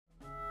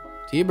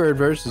T-Bird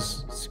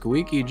versus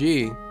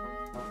Squeekyg.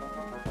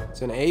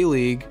 It's an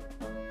A-League.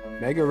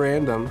 Mega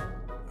random.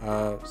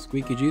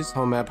 Squeekyg's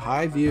home map.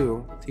 High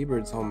view.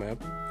 T-Bird's home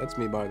map. That's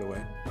me, by the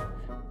way.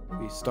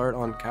 We start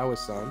on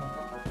Kawasan.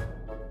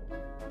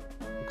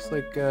 Looks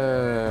like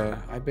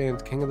I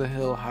banned King of the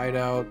Hill,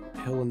 Hideout,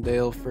 Hill and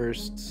Dale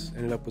first.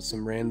 Ended up with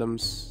some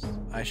randoms.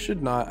 I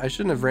shouldn't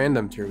have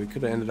randomed here. We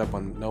could have ended up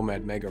on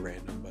Nomad Mega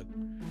Random, but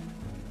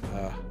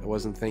I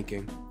wasn't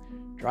thinking.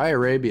 Dry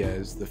Arabia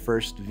is the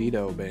first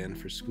veto ban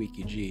for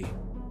Squeekyg.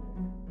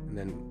 And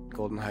then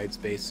Golden Heights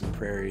Base and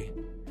Prairie.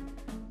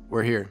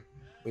 We're here.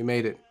 We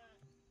made it.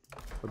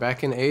 We're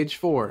back in Age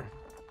 4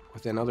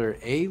 with another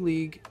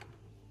A-League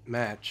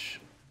match.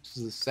 This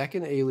is the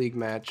second A-League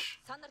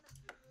match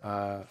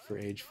for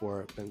Age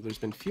 4. There's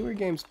been fewer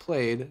games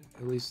played,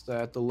 at least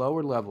at the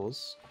lower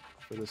levels,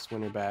 for this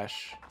Winter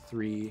Bash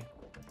 3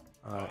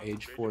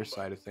 Age 4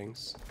 side of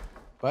things.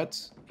 But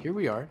here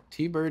we are.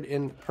 T-Bird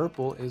in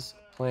purple is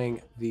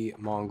playing the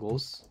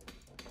Mongols,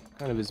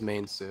 kind of his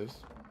main civ.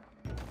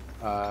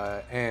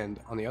 And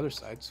on the other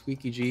side,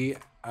 Squeekyg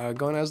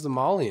going as the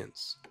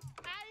Malians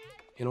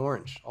in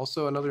orange.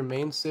 Also another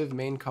main civ,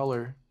 main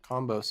color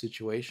combo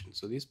situation.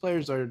 So these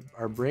players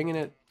are bringing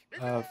it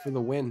for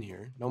the win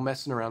here. No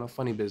messing around, no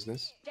funny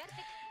business.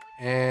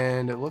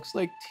 And it looks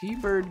like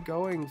T-Bird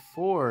going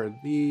for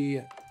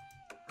the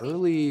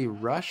early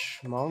rush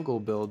Mongol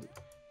build.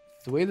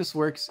 The way this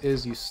works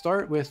is you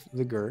start with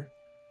the Gur.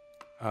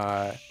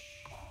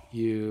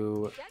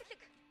 You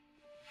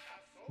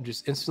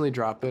just instantly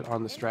drop it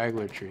on the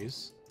straggler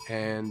trees,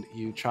 and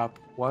you chop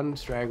one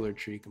straggler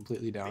tree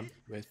completely down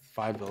with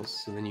 5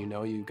 vills, so then you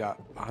know you got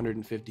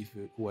 150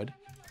 wood.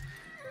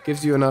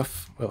 Gives you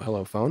enough, oh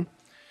hello phone,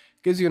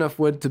 gives you enough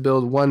wood to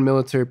build one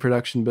military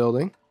production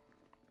building.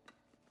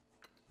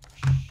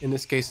 In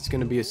this case it's going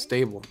to be a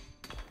stable,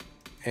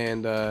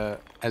 and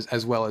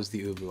as well as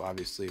the Uvu,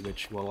 obviously,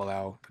 which will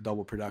allow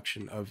double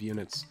production of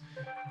units.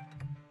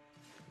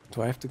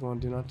 Do I have to go on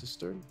Do Not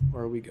Disturb,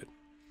 or are we good?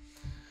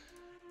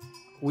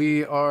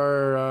 We're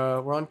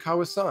on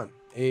Kawasan,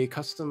 a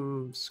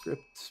custom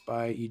script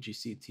by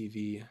EGC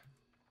TV,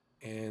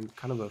 and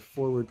kind of a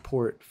forward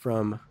port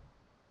from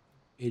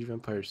Age of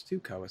Empires 2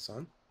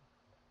 Kawasan.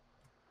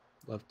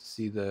 Love to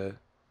see the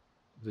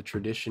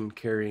tradition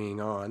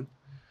carrying on.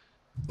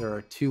 There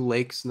are 2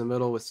 lakes in the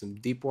middle with some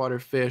deep water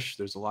fish.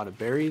 There's a lot of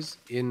berries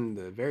in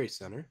the very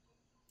center.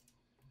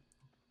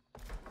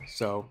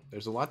 So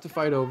there's a lot to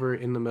fight over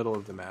in the middle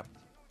of the map.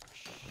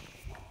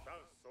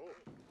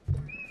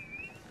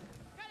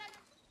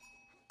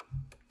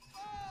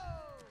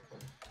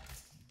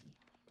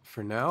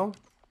 For now,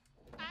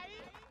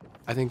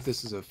 I think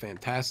this is a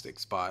fantastic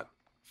spot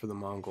for the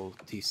Mongol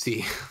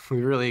TC.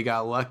 We really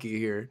got lucky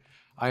here.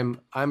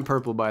 I'm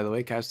purple, by the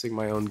way, casting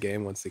my own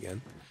game once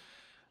again.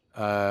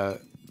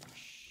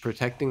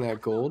 Protecting that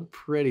gold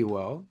pretty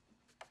well.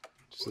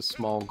 Just a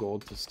small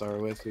gold to start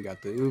with. We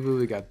got the Uvu,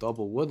 we got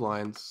double wood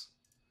lines.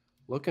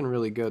 Looking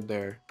really good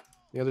there.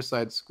 The other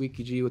side,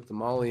 Squeekyg with the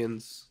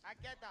Malians.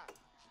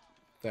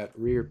 That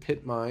rear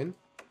pit mine.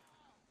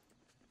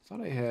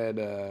 Thought I had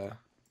a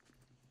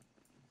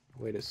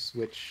way to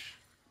switch.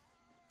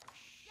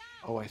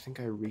 Oh, I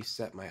think I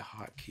reset my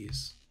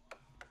hotkeys.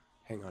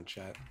 Hang on,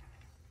 chat.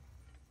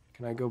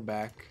 Can I go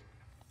back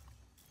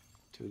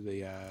to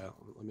the,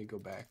 let me go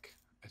back.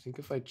 I think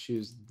if I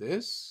choose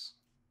this,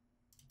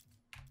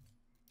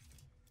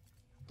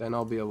 then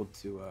I'll be able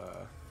to,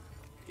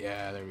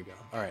 yeah, there we go.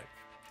 All right.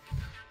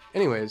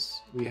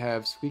 Anyways, we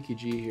have Squeekyg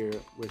here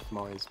with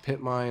Malian's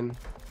pit mine.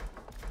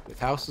 With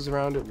houses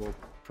around it, will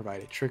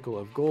provide a trickle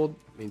of gold.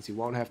 It means you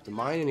won't have to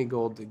mine any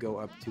gold to go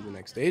up to the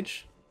next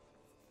stage.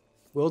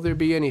 Will there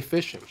be any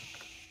fishing?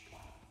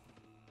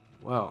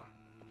 Well,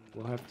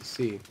 we'll have to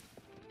see.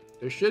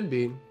 There should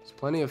be. There's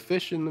plenty of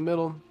fish in the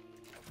middle.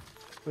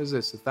 What is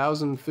this?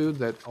 1,000 food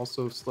that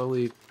also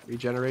slowly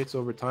regenerates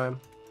over time.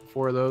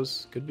 4 of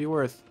those could be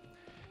worth.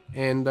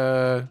 And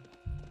at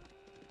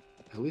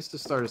least to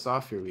start us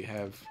off here, we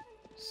have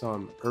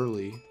some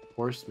early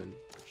horsemen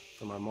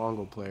from our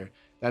Mongol player.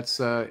 That's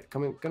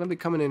gonna be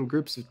coming in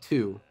groups of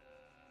 2,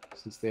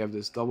 since they have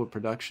this double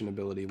production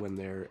ability when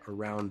they're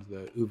around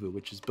the Uvu,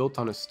 which is built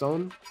on a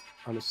stone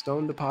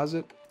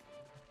deposit,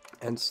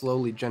 and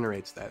slowly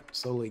generates that,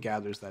 slowly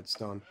gathers that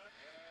stone.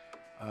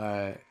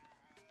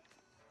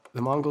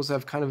 The Mongols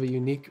have kind of a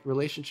unique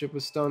relationship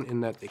with stone in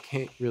that they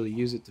can't really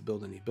use it to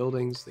build any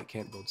buildings. They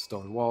can't build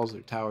stone walls or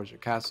towers or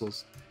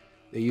castles.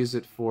 They use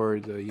it for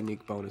the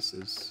unique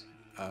bonuses,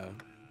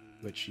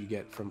 which you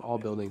get from all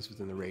buildings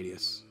within the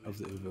radius of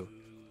the Uvu.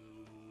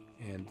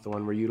 And the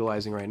one we're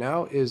utilizing right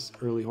now is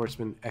Early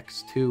Horseman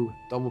X2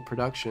 double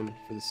production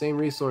for the same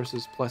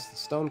resources plus the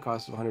stone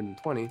cost of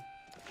 120.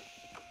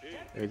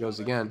 There it goes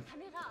again.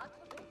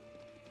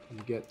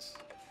 You get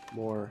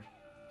more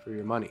for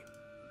your money.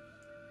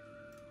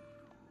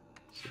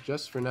 So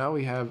just for now,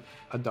 we have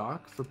a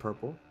dock for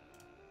purple.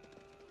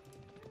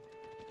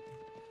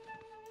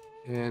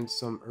 And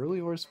some early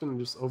horsemen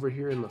just over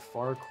here in the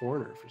far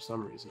corner for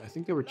some reason. I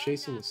think they were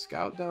chasing the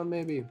scout down,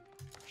 maybe.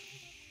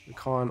 The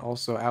Khan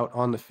also out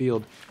on the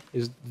field.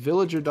 Is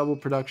villager double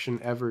production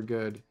ever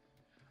good?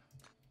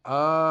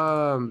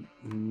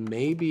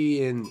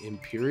 Maybe in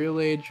Imperial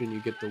Age when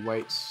you get the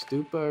white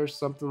stupa or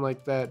something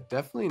like that.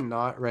 Definitely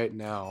not right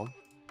now.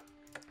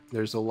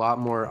 There's a lot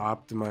more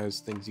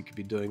optimized things you could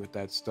be doing with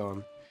that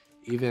stone.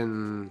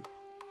 Even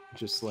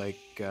just like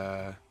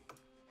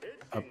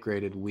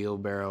upgraded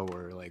wheelbarrow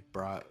or like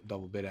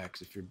double bit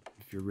axe if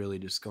you're really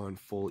just going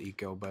full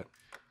eco. But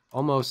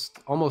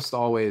almost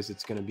always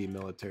it's going to be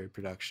military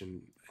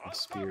production and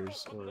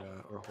spears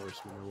or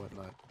horsemen or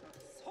whatnot.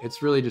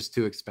 It's really just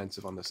too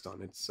expensive on the stone.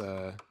 It's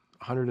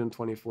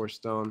 124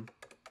 stone.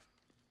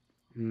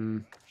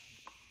 You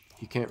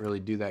can't really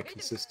do that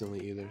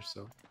consistently either,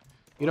 so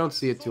you don't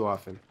see it too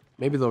often.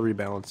 Maybe they'll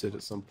rebalance it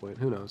at some point.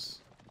 Who knows?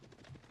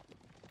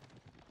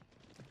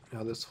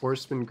 Now this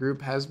horseman group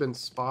has been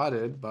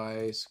spotted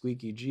by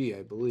Squeekyg,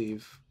 I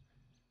believe.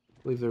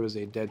 I believe there was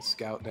a dead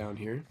scout down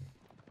here.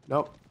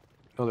 Nope.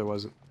 No, there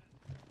wasn't.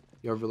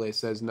 The overlay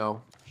says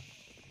no.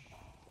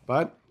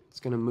 But it's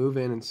going to move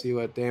in and see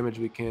what damage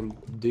we can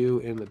do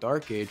in the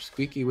Dark Age.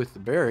 Squeaky with the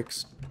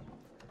barracks.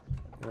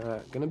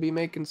 Going to be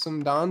making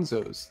some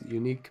Donzos, the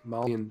unique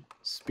Malian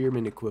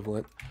spearman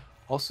equivalent.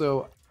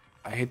 Also,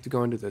 I hate to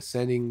go into the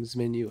settings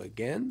menu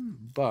again,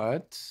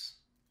 but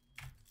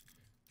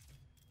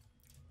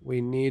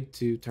we need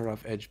to turn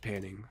off edge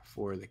panning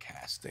for the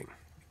casting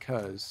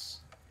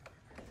because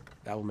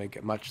that will make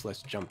it much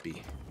less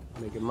jumpy.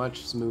 Make it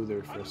much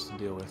smoother for us to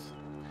deal with.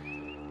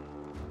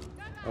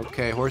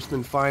 Okay,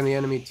 horsemen find the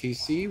enemy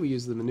TC. We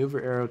use the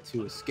maneuver arrow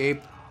to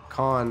escape.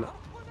 Khan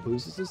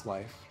loses his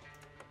life.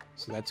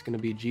 So that's going to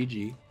be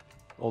GG,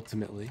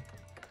 ultimately.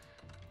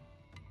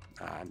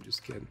 I'm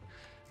just kidding.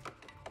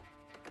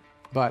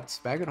 But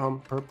back at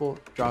home, purple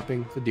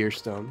dropping the deer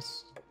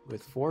stones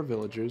with 4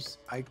 villagers.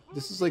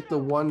 This is like the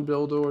one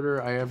build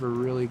order I ever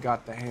really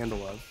got the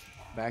handle of.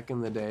 Back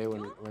in the day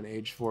when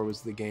Age 4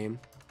 was the game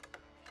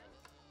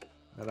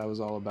that I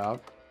was all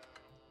about.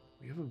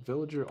 We have a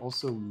villager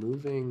also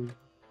moving.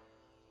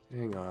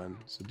 Hang on.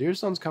 So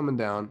Deerstone's coming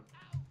down.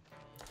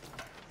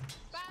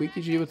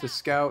 Squeekyg with the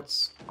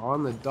scouts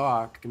on the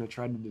dock. Gonna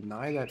try to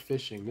deny that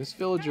fishing. This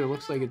villager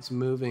looks like it's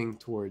moving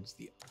towards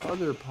the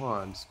other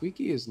pond.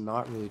 Squeaky is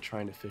not really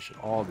trying to fish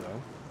at all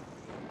though.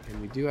 And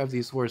we do have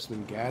these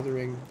horsemen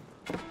gathering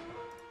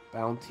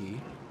bounty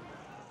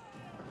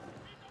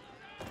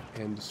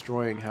and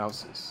destroying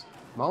houses.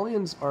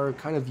 Malians are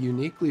kind of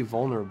uniquely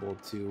vulnerable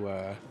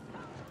to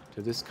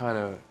this kind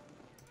of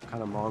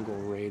Mongol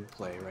raid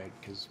play, right?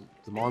 Because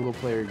the Mongol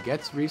player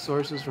gets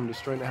resources from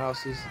destroying the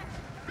houses.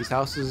 These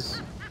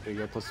houses, there you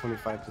go, plus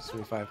 25, plus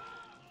 25.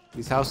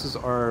 These houses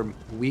are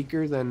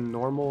weaker than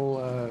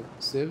normal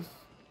Civ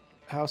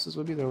houses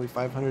would be. They're only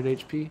 500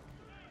 HP,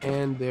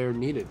 and they're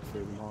needed for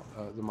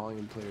the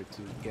Malian player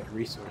to get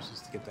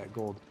resources to get that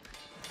gold.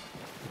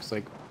 Looks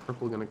like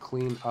purple gonna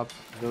clean up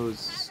those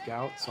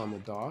scouts on the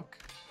dock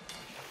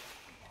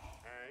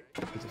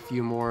with a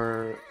few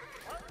more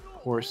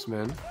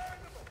horsemen.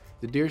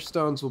 The deer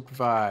stones will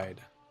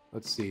provide,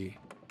 let's see,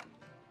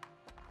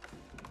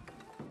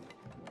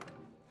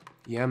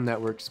 EM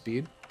network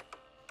speed,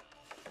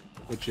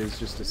 which is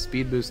just a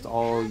speed boost to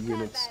all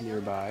units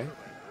nearby.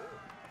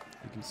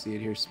 You can see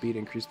it here, speed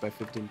increased by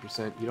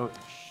 15%. You don't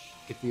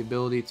get the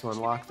ability to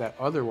unlock that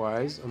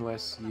otherwise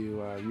unless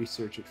you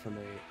research it from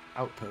a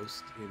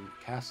outpost in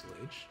Castle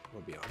Age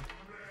or beyond.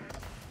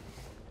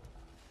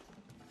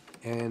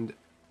 And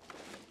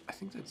I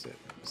think that's it.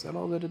 Is that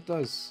all that it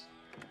does?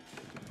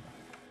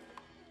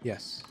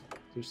 Yes.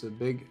 It's a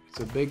big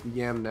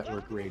YAM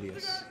network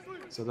radius.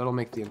 So that'll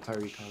make the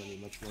entire economy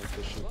much more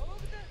efficient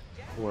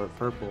for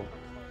purple.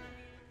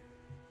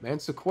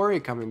 Mansa-Quarry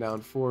coming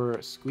down for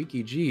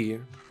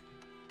Squeekyg.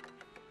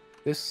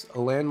 This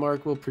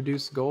landmark will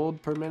produce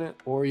gold per minute,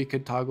 or you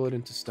could toggle it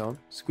into stone.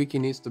 Squeaky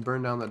needs to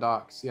burn down the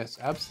docks. Yes,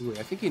 absolutely.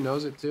 I think he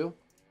knows it too.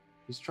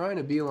 He's trying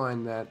to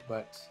beeline that,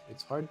 but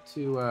it's hard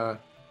to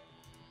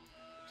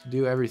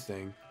do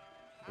everything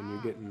when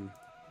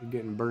you're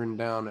getting burned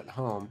down at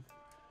home.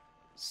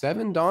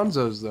 7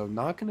 Donzos though,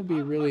 not going to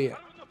be really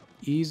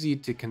easy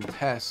to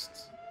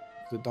contest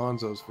the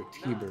Donzos for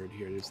tbird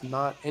here. There's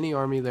not any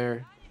army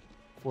there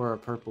for a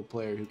purple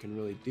player who can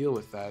really deal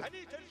with that.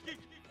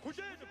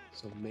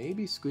 So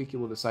maybe Squeaky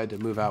will decide to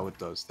move out with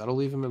those. That'll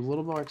leave him a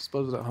little more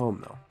exposed at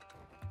home though.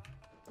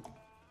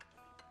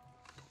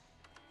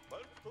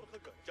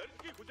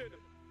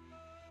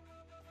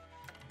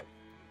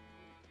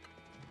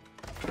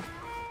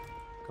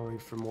 Going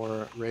for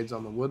more raids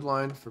on the wood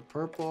line for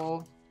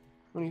purple.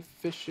 How many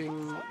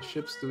fishing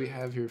ships do we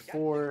have here?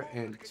 4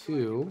 and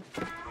 2.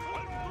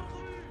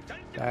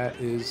 That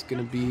is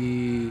going to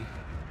be...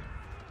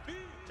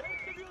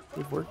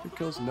 Good worker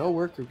kills? No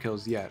worker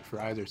kills yet for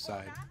either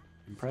side.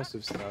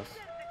 Impressive stuff.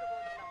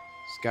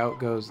 Scout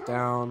goes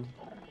down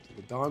to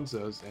the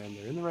Donzos, and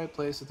they're in the right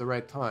place at the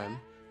right time.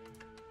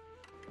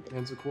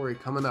 Mansa-Quarry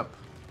coming up.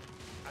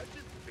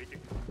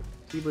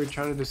 tbird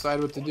trying to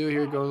decide what to do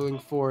here, going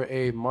for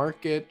a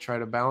market, try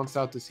to balance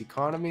out this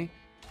economy.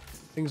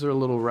 Things are a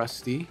little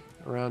rusty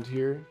around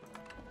here.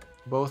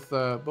 both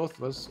of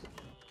us,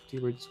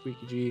 tbird,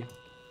 Squeekyg,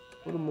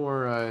 a little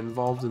more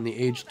involved in the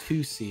age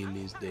 2 scene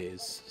these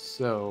days,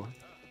 so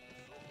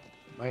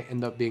might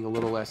end up being a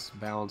little less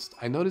balanced.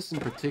 I noticed in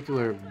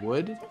particular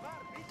wood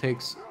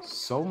takes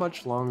so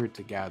much longer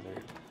to gather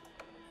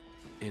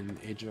in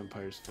Age of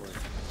Empires 4.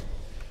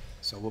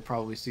 So we'll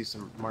probably see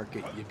some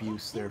market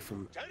abuse there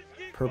from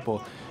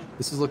purple.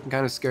 This is looking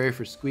kind of scary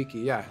for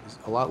Squeeky. Yeah,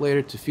 a lot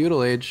later to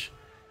Feudal Age.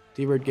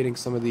 tbird getting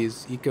some of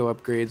these eco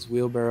upgrades,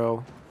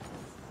 wheelbarrow,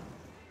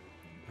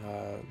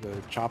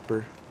 the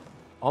chopper.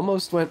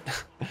 Almost went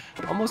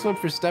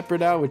for Stepper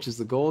Down, which is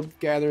the gold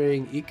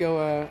gathering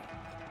eco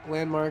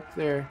landmark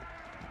there.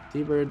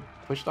 tbird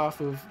pushed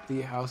off of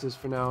the houses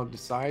for now,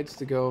 decides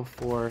to go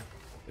for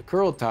the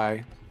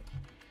Kurultai,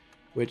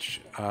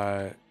 which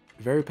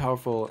very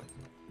powerful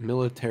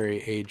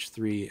military age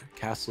 3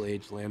 castle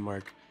age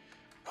landmark.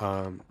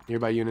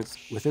 Nearby units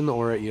within the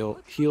aura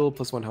heal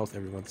 +1 health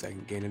every 1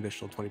 second, gain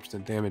additional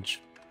 20%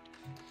 damage.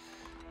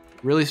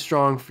 Really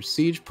strong for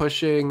siege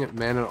pushing,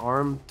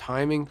 man-at-arm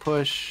timing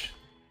push,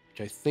 which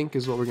I think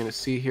is what we're going to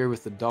see here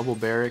with the double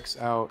barracks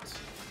out.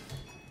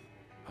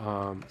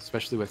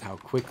 Especially with how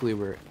quickly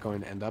we're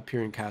going to end up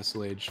here in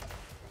Castle Age.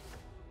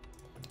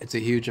 It's a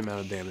huge amount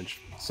of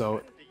damage.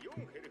 So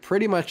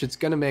pretty much it's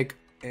going to make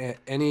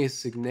any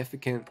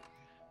significant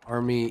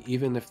army,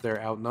 even if they're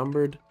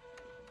outnumbered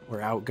or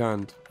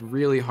outgunned,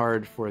 really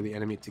hard for the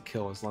enemy to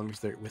kill as long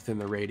as they're within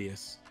the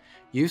radius.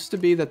 Used to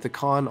be that the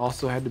Khan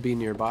also had to be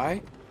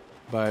nearby,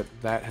 but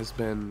that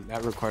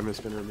requirement has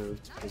been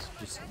removed because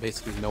just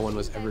basically no one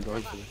was ever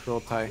going for the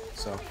Kurultai,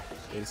 so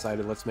they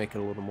decided let's make it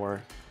a little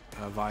more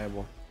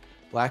viable.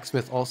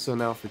 Blacksmith also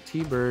now for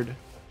tbird,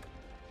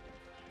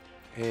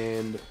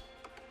 and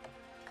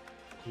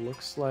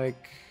looks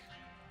like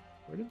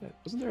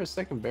wasn't there a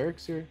second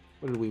barracks here?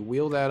 What, did we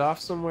wheel that off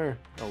somewhere?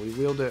 Oh, we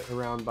wheeled it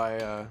around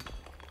by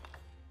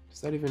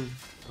is that even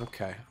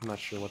okay? I'm not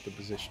sure what the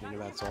positioning of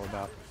that's all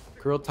about.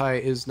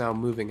 Kurultai is now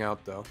moving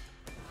out though,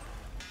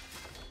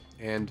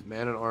 and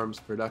man-at-arms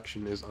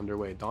production is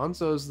underway.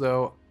 Donzos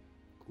though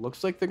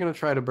looks like they're gonna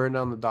try to burn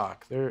down the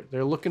dock.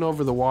 They're looking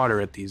over the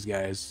water at these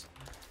guys.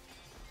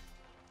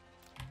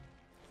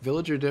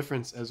 Villager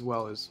difference as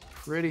well is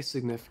pretty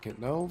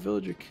significant. No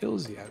villager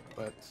kills yet,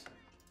 but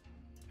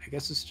I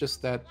guess it's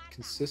just that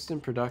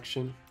consistent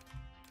production.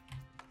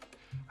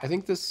 I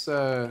think this,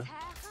 I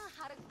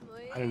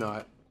don't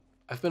know,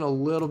 I've been a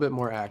little bit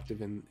more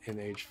active in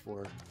Age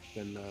 4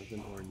 than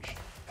Orange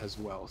as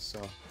well, so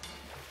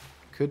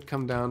could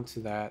come down to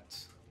that.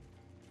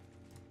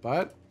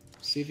 But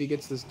see if he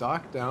gets this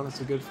dock down. That's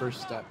a good first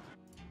step.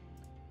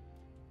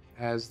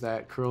 As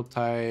that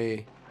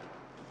Kurultai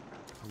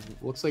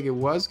looks like it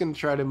was going to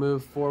try to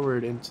move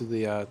forward into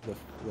the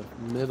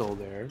middle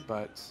there,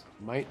 but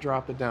might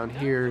drop it down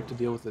here to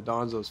deal with the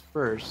Donzos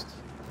first.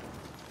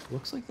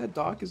 Looks like that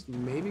dock is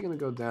maybe going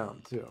to go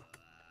down too.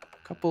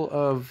 A couple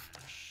of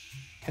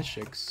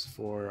Keshiks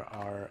for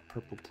our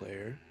purple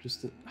player,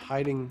 just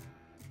hiding,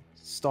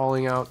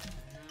 stalling out,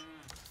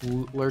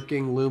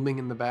 lurking, looming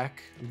in the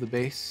back of the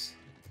base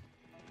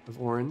of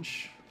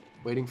Orange,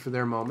 waiting for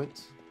their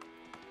moment.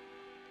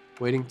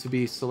 Waiting to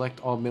be select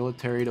all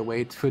military to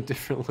wait to a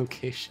different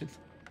location.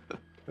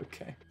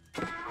 Okay.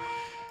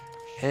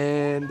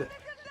 And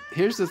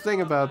here's the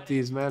thing about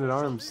these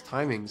man-at-arms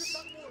timings.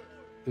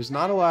 There's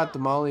not a lot the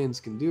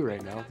Malians can do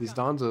right now. These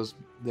Donzos,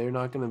 they're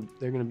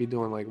gonna be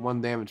doing like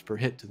 1 damage per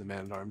hit to the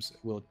man-at-arms,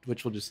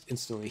 which will just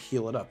instantly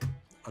heal it up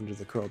under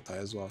the Kurultai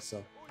as well.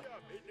 So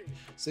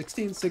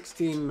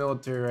 16-16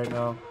 military right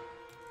now.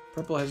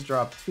 Purple has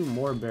dropped 2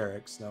 more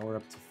barracks. Now we're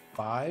up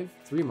to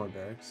 3 more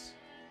barracks.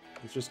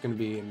 It's just going to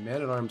be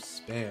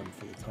man-at-arms spam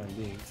for the time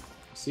being.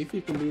 See if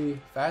he can be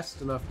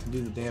fast enough to do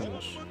the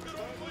damage.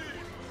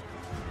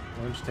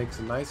 Orange takes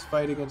a nice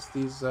fight against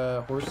these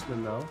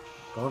horsemen though.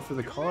 Going for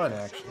the Khan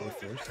actually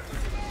first.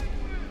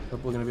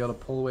 Purple going to be able to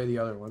pull away the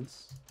other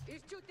ones.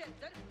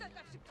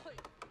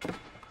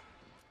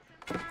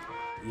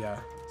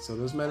 Yeah, so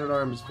those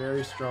men-at-arms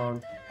very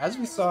strong. As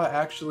we saw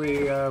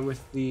actually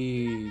with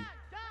the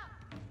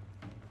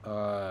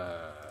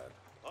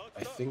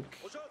I think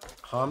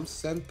Ham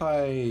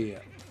Senpai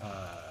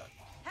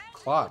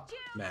Klopp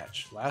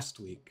match last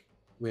week,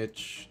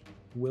 which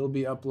will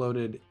be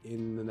uploaded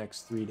in the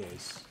next 3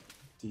 days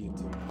to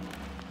YouTube.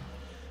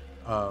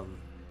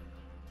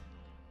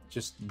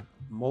 Just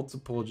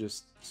multiple,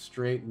 just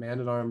straight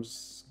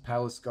man-at-arms,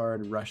 palace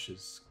guard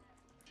rushes.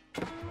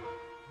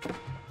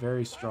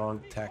 Very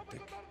strong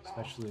tactic,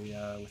 especially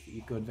with the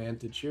eco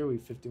advantage here. We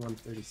have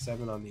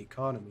 51-37 on the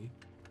economy.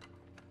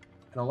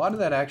 And a lot of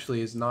that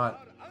actually is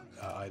not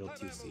idle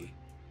TC.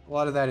 A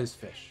lot of that is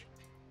fish.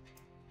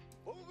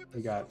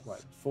 We got,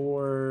 what,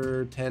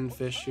 4-10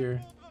 fish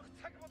here.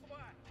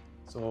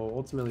 So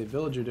ultimately,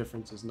 villager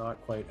difference is not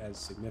quite as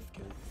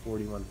significant,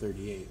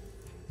 41-38.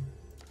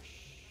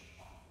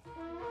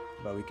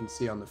 But we can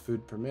see on the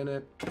food per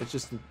minute, it's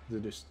just the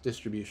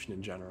distribution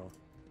in general.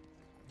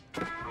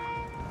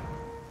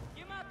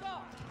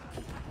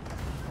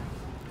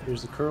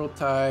 Here's the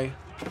Kurultai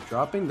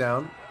dropping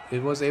down,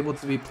 It was able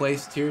to be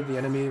placed here. The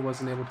enemy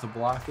wasn't able to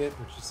block it,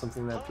 which is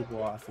something that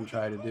people often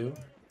try to do.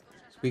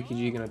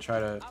 Squeekyg gonna try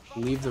to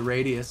leave the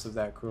radius of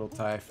that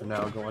Kurultai for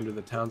now, go under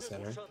the town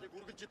center.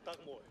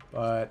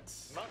 But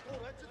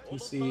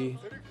PC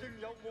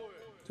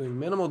doing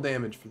minimal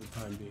damage for the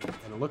time being.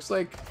 And it looks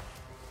like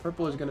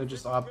purple is gonna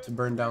just opt to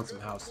burn down some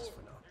houses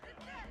for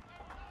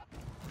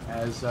now.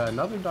 As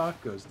another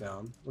dock goes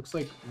down, looks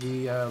like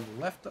the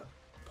left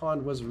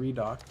pond was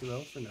redocked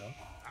though for now.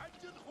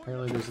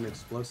 Apparently there's an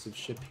explosive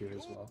ship here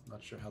as well.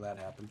 Not sure how that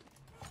happened.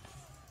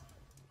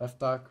 Left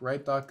dock,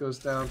 right dock goes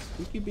down.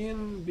 Squeeky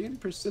being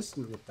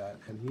persistent with that,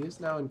 and he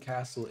is now in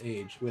Castle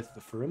Age with the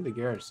Farimba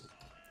garrison.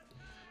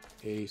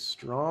 A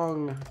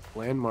strong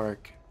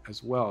landmark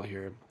as well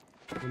here.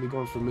 Gonna be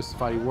going for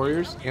Mustafati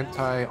warriors,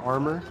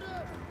 anti-armor.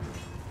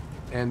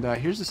 And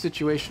here's a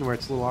situation where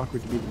it's a little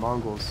awkward to beat the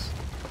Mongols.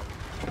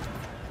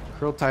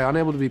 Kurultai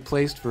unable to be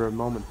placed for a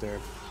moment there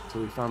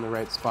until we found the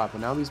right spot. But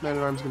now these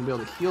men-at-arms are gonna be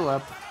able to heal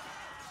up.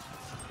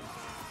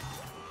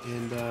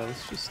 And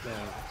let's just do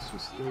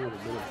a little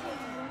bit of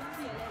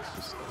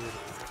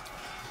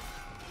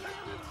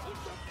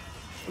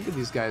Look at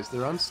these guys,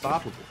 they're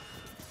unstoppable.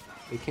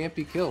 They can't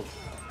be killed.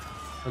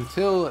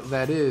 Until,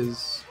 that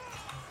is,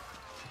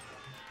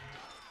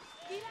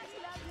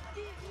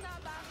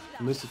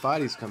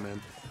 Mustafatis come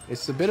in.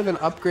 It's a bit of an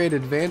upgrade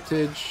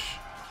advantage.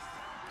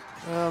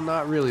 Well,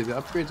 not really. The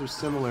upgrades are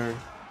similar.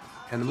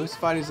 And the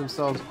Mustafatis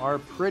themselves are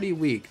pretty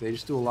weak. They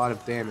just do a lot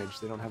of damage.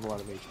 They don't have a lot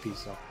of HP,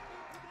 so...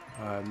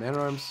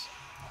 Man-at-arms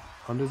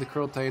under the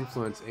Kurultai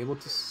influence, able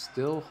to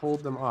still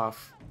hold them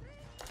off.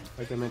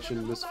 Like I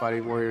mentioned,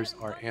 Mustafati warriors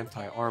are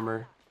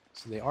anti-armor,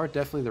 so they are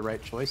definitely the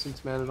right choice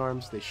into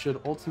Man-at-arms. They should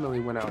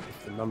ultimately win out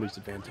if the numbers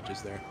advantage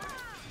is there,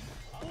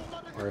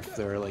 or if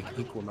they're like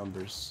equal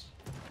numbers,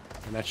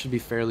 and that should be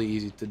fairly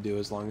easy to do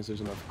as long as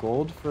there's enough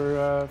gold for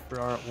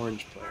our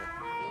orange player.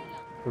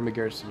 From a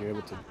garrison, you're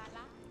able to.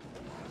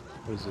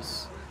 What is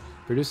this?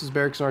 Produces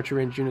barracks and archer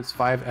range units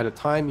 5 at a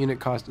time. Unit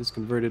cost is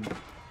converted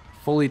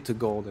fully to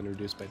gold and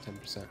reduced by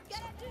 10%. So.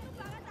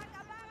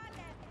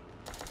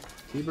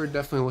 tbird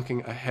definitely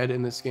looking ahead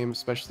in this game,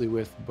 especially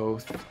with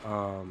both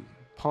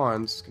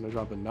pawns. Gonna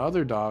drop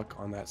another dock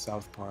on that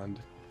south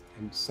pond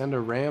and send a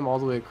ram all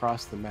the way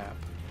across the map.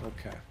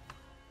 Okay.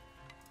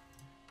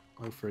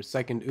 Going for a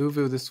second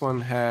Uvu. This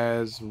one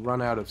has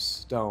run out of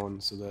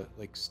stone, so the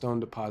stone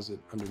deposit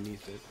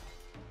underneath it,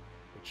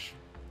 which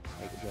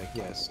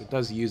yes, it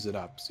does use it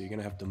up. So you're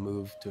gonna have to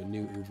move to a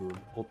new Uvu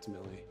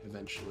ultimately,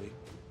 eventually.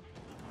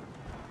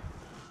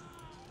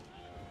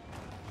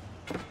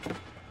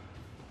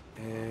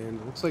 And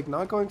it looks like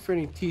not going for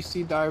any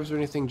TC dives or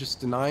anything, just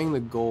denying the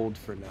gold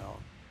for now.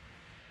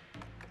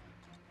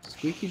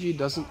 Squeekyg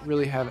doesn't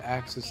really have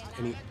access to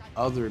any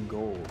other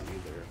gold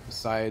either,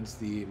 besides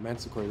the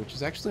Manticore, which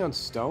is actually on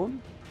stone.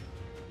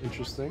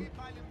 Interesting.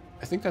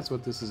 I think that's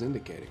what this is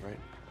indicating, right?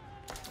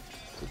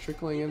 So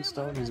trickling in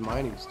stone, he's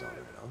mining stone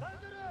right now.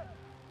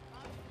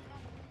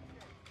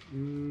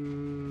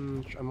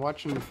 I'm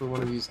watching for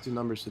one of these two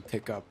numbers to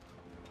tick up.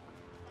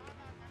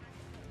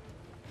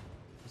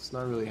 It's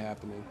not really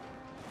happening.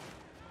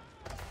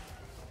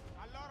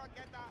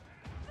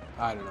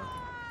 I don't know.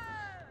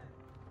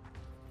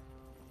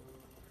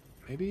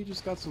 Maybe he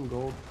just got some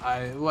gold.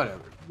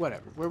 Whatever.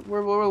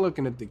 We're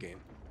looking at the game.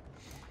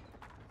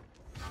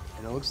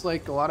 And it looks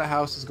like a lot of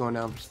houses going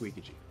down for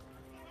Squeekyg.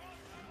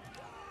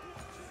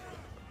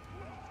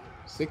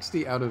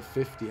 60 out of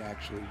 50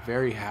 actually.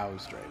 Very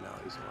housed right now,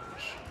 he's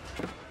orange.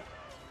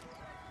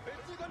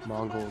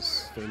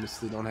 Mongols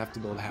famously don't have to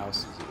build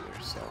houses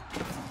either, so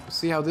we'll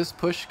see how this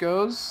push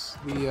goes.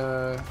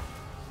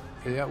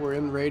 Yeah, we're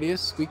in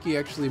radius. Squeeky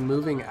actually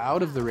moving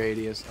out of the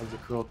radius of the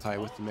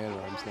Kurultai with the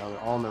man-at-arms. Now they're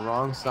all on the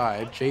wrong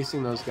side,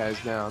 chasing those guys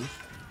down.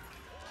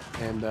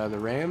 And the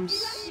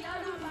Rams,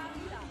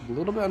 a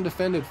little bit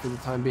undefended for the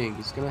time being.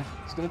 He's gonna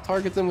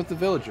target them with the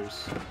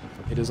villagers.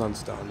 It is on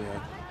stone,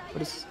 yeah.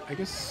 But it's I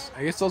guess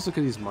also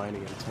because he's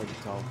mining it. It's hard to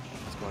tell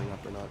if it's going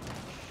up or not.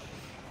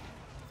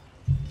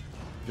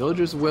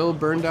 Villagers will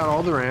burn down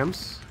all the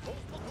Rams,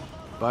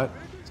 but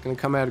it's going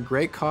to come at a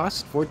great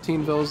cost.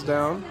 14 vills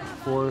down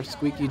for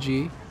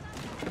Squeekyg.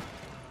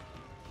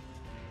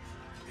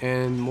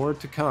 And more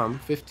to come.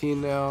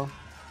 15 now.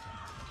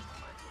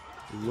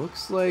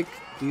 Looks like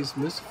these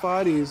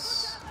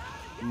Mustafatis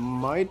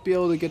might be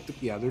able to get the...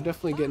 Yeah, they're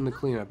definitely getting the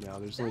cleanup now.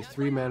 There's only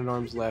 3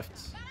 man-at-arms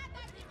left.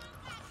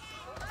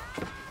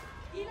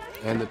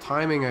 And the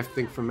timing, I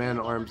think, for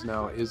man-at-arms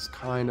now is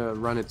kind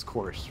of run its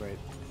course, right?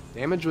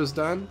 Damage was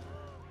done.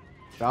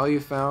 Value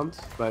found,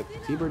 but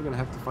tbird gonna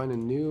have to find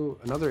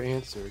another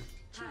answer,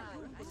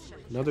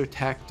 another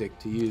tactic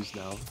to use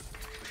now.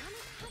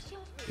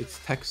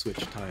 It's tech switch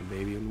time,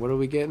 baby. And what are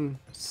we getting?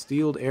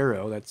 Steeled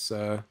arrow. That's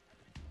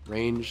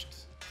ranged,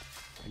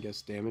 I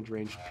guess, damage,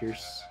 ranged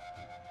pierce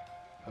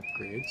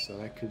upgrade. So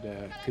that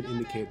could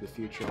indicate the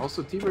future.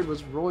 Also, tbird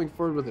was rolling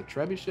forward with a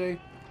trebuchet.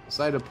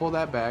 Decided to pull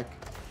that back.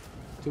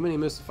 Too many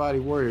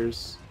Mustafati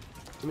warriors.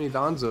 Too many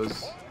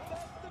Donzos.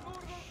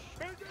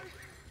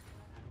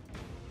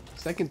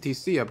 Second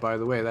TC up, by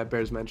the way, that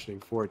bears mentioning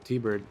for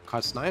T-Bird.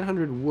 Costs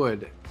 900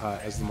 wood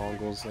as the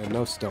Mongols, and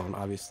no stone,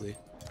 obviously.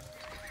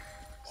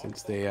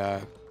 Since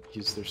they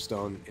use their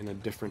stone in a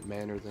different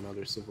manner than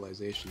other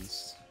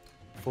civilizations.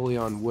 Fully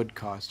on wood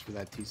cost for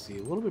that TC.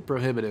 A little bit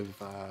prohibitive,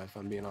 if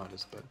I'm being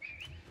honest, but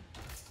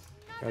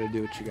gotta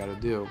do what you gotta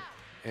do.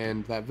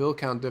 And that Vil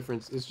count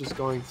difference is just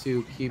going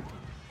to keep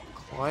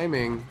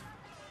climbing.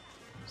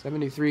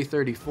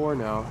 73-34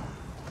 now.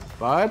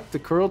 But the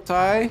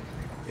Kurultai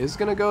is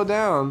gonna go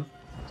down.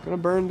 It's gonna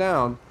burn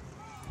down.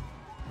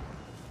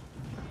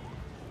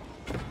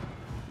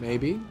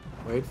 Maybe.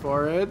 Wait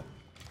for it.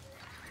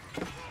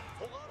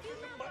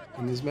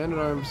 And these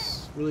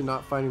man-at-arms really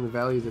not finding the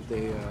value that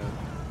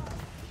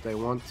they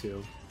want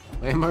to.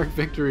 Landmark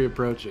victory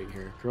approaching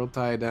here.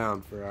 Kurultai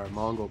down for our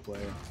Mongol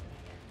player.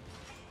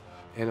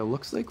 And it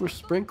looks like we're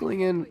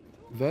sprinkling in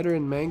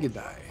veteran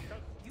Mangudai.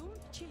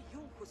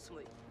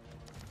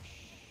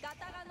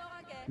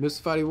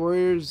 Mustafati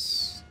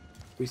Warriors,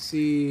 we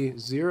see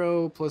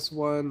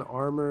 0+1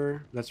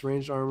 armor, that's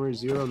ranged armor,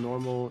 0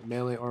 normal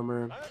melee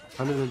armor,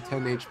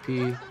 110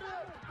 HP.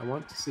 I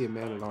want to see a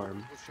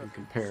man-at-arm and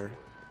compare.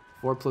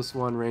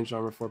 4+1 ranged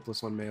armor,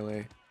 4+1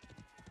 melee,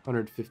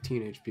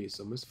 115 HP.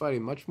 So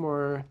Mustafati, much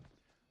more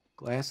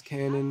glass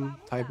cannon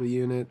type of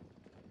unit.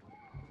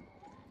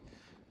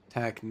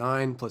 Attack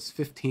 9 plus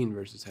 15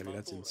 versus heavy,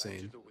 that's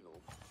insane.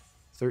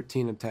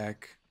 13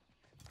 attack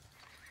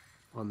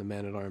on the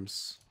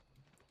man-at-arms.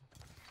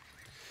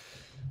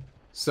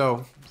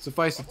 So,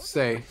 suffice it to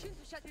say,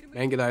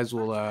 Mangudais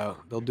will,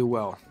 they'll do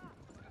well,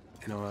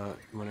 you know,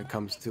 when it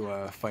comes to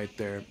a fight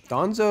there.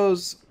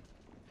 Donzos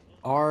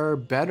are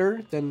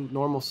better than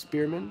normal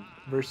spearmen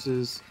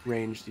versus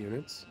ranged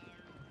units.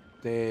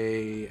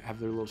 They have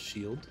their little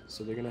shield,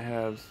 so they're gonna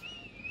have,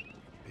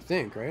 I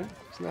think, right?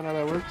 Isn't that how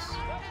that works?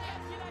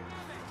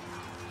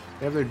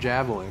 They have their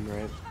javelin,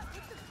 right?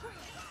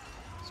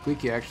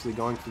 Squeekyg actually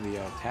going for the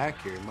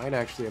attack here. Might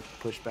actually have to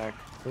push back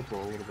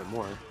purple a little bit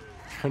more.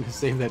 Trying to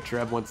save that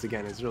Treb once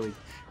again. It's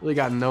really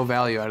gotten no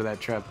value out of that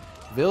Treb.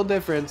 Vil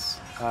difference,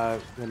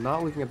 when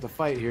not looking at the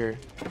fight here,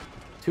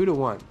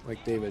 2-1,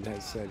 like David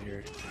has said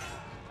here.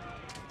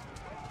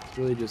 It's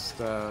really just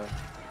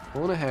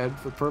pulling ahead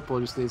for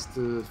purple. Just needs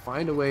to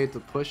find a way to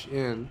push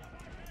in.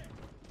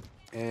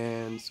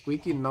 And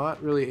Squeekyg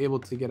not really able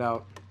to get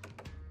out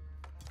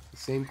the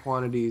same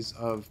quantities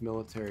of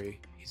military.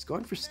 He's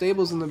going for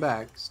stables in the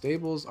back.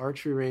 Stables,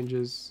 archery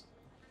ranges.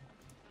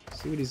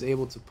 See what he's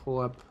able to pull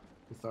up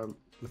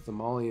with the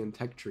Malian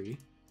tech tree.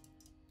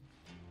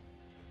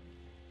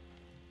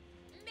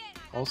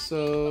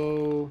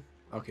 Also,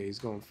 okay, he's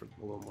going for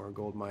a little more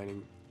gold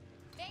mining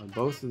on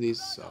both of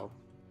these, so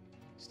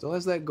still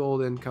has that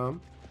gold income.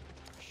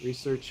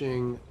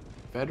 Researching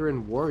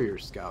veteran warrior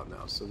scout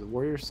now, so the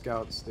warrior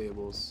scout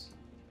stables.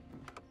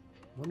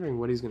 I'm wondering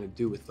what he's gonna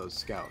do with those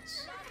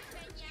scouts.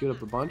 He's queued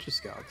up a bunch of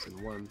scouts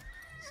in one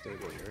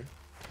stable here.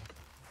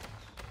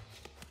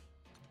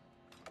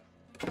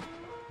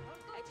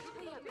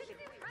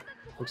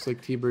 Looks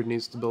like T-Bird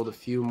needs to build a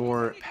few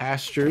more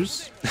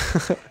pastures.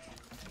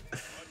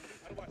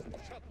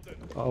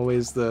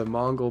 Always the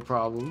Mongol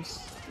problems.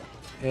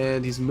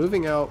 And he's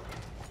moving out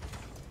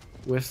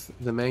with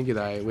the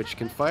Mangudai, which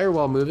can fire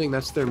while moving.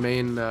 That's their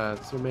main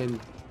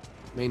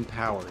main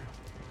power.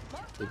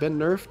 They've been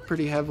nerfed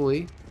pretty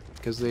heavily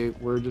because they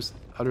were just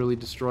utterly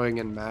destroying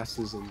in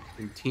masses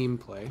in team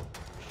play.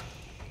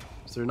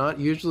 So they're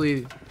not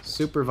usually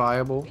super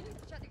viable.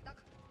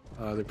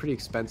 They're pretty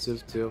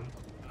expensive too.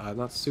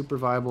 Not super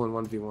viable in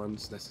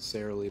 1v1s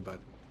necessarily,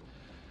 but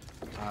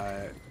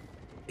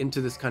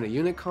into this kind of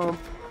unit comp,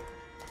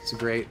 it's a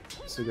great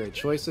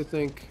choice, I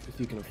think, if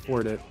you can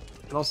afford it.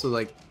 And also,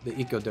 like, the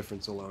eco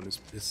difference alone is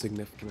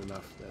significant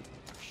enough that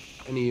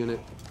any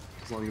unit,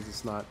 as long as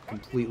it's not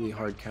completely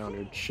hard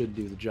countered, should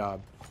do the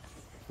job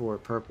for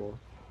purple.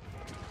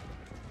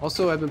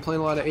 Also, I've been playing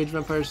a lot of Age of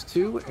Empires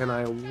 2, and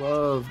I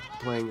love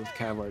playing with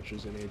Cav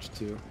Archers in Age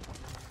 2.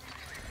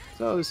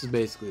 So this is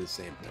basically the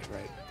same thing,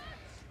 right?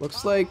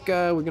 Looks like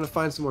we're going to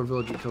find some more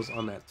villager kills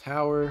on that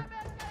tower.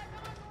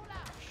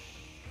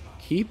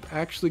 Keep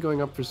actually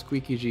going up for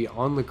Squeekyg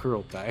on the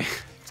Kurultai.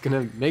 It's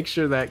going to make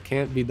sure that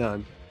can't be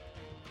done.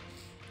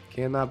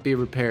 Cannot be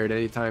repaired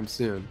anytime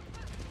soon.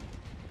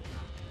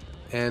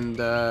 And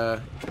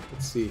let's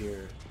see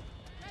here.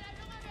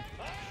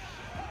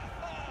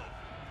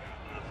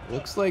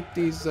 Looks like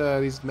these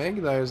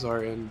Mangudais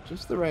are in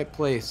just the right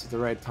place at the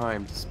right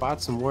time to spot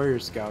some warrior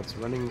scouts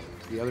running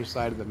to the other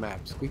side of the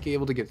map. Squeekyg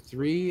able to get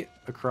 3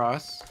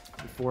 across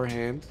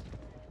beforehand,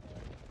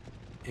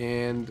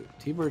 and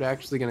T-Bird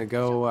actually gonna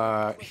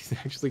go. He's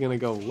actually gonna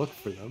go look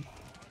for them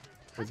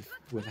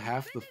with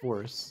half the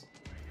force.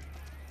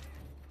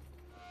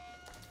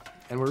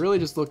 And we're really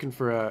just looking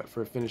for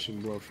a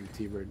finishing blow from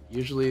T-Bird.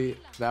 Usually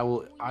that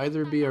will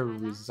either be a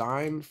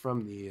resign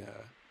from the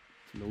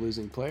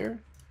losing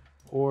player,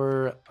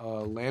 or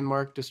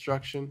landmark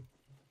destruction.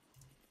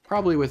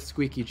 Probably with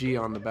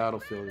Squeekyg on the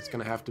battlefield, it's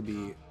going to have to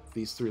be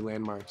these 3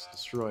 landmarks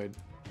destroyed.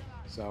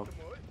 So,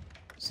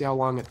 see how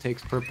long it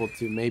takes purple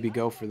to maybe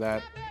go for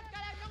that.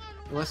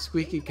 Unless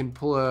Squeeky can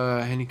pull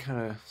any kind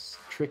of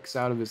tricks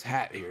out of his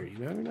hat here. You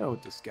never know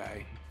with this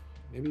guy.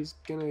 Maybe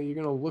you're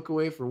gonna look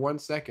away for 1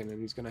 second and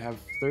he's gonna have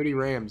 30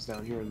 rams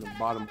down here in the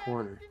bottom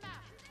corner.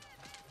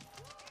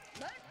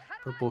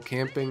 Purple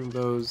camping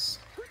those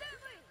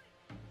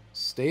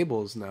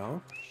stables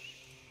now.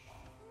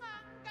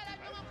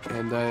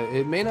 And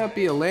it may not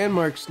be a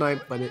landmark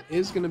snipe, but it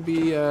is going to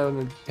be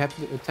an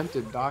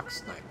attempted dock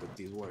snipe with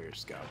these warrior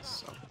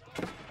scouts.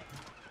 So.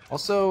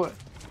 Also,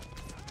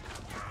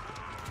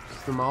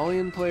 the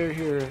Malian player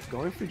here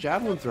going for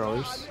javelin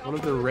throwers, one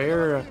of the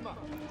rare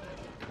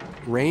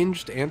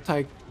ranged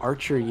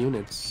anti-archer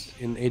units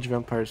in Age of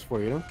Empires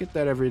 4. You don't get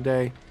that every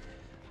day.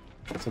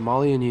 It's a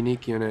Malian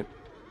unique unit.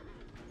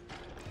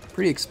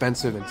 Pretty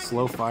expensive and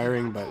slow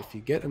firing, but if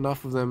you get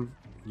enough of them,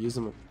 use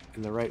them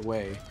in the right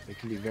way, they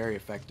can be very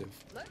effective.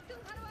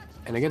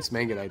 And against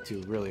Mangudai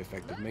too, really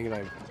effective.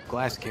 Mangudai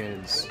glass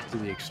cannons to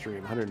the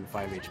extreme,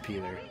 105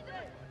 HP there.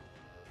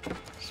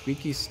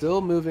 Squeeky's still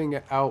moving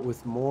out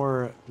with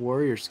more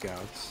warrior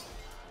scouts.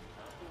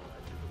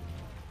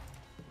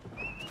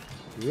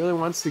 He really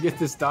wants to get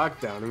this dock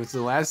down, and it's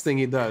the last thing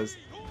he does.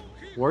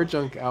 War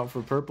junk out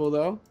for purple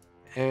though,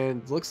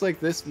 and looks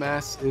like this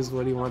mass is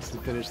what he wants to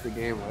finish the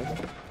game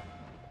with.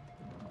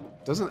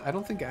 I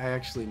don't think I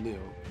actually knew,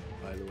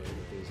 by the way,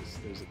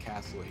 that there's a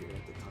castle here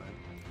at the time.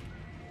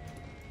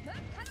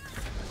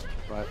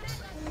 But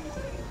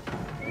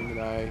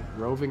Mangudai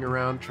roving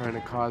around trying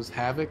to cause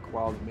havoc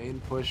while the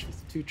main push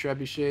with 2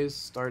 trebuchets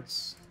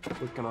starts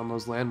working on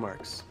those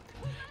landmarks.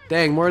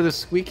 Dang, more of the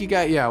Squeeky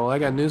guy? Yeah, well, I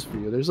got news for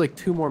you. There's like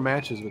 2 more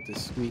matches with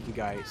this Squeeky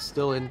guy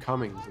still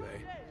incoming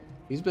today.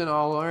 He's been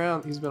all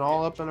around. He's been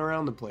all up and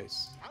around the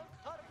place.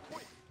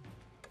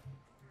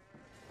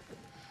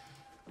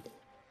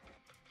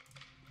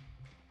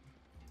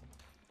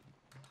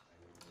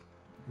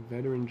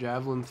 Veteran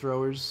javelin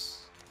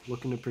throwers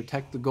looking to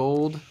protect the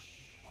gold.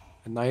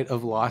 A night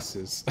of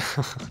losses.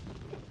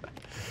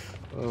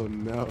 Oh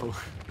no.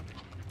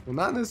 Well,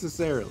 not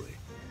necessarily.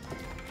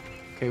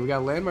 Okay, we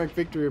got landmark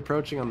victory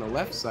approaching on the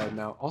left side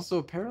now. Also,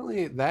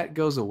 apparently that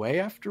goes away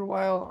after a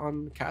while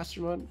on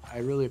caster mode. I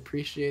really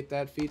appreciate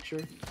that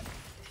feature.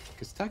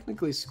 Because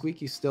technically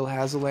Squeeky still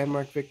has a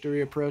landmark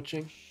victory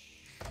approaching.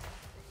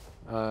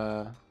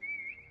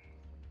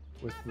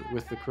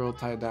 With the curl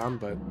tied down,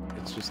 but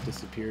it's just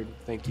disappeared.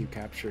 Thank you,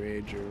 Capture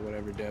Age, or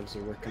whatever devs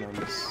are working on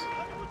this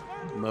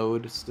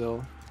mode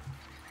still.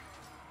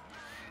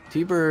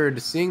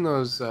 tbird, seeing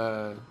those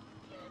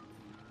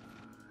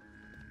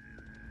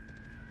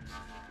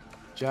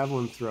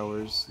javelin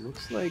throwers,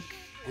 looks like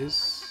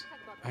is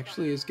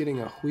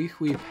getting a Hui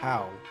Hui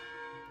Pow.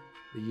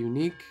 The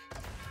unique.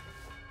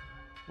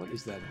 What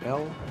is that,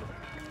 bell?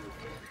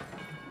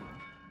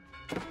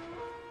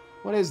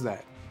 What is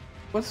that?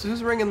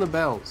 Who's ringing the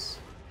bells?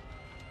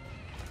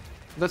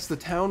 That's the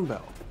town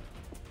bell.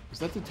 Is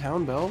that the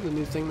town bell? The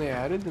new thing they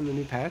added in the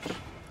new patch?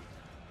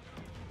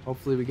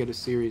 Hopefully we get a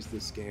series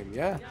this game.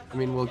 Yeah, I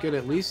mean, we'll get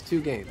at least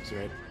 2 games,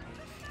 right?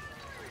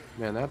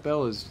 Man, that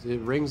bell it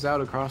rings out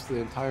across the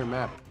entire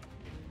map.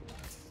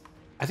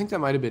 I think that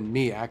might have been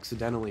me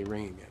accidentally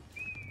ringing it.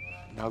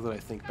 Now that I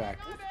think back.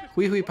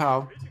 Hui Hui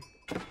Pow.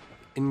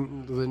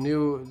 In the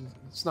new,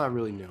 it's not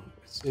really new.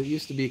 It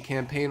used to be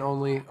campaign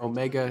only,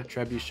 Omega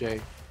Trebuchet.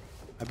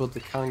 I built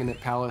the Kaganet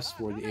Palace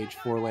for the Age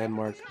 4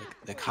 landmark.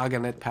 The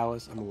Kaganet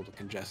Palace. I'm a little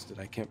congested.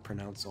 I can't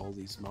pronounce all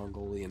these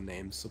Mongolian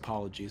names.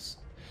 Apologies.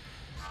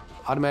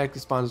 Automatically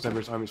spawns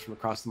diverse armies from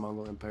across the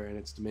Mongol Empire and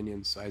its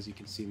dominions. So as you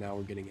can see now,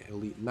 we're getting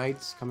elite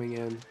knights coming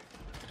in.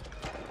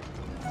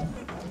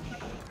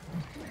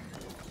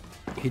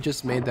 He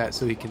just made that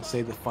so he can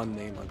say the fun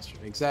name on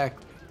stream.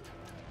 Exactly.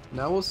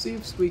 Now we'll see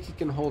if Squeeky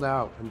can hold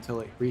out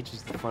until it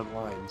reaches the front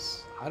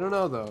lines. I don't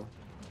know though.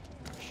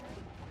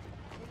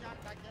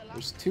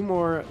 There's 2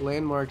 more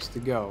landmarks to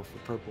go for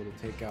purple to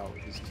take out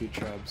with these 2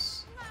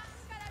 trebs.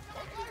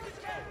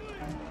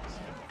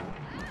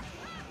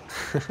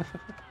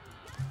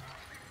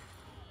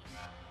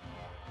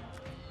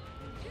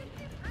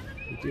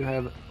 We do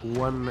have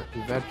 1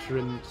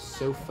 veteran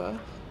sofa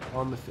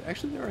on the...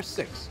 Actually, there are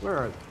 6. Where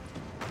are they?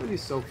 Where are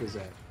these sofas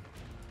at?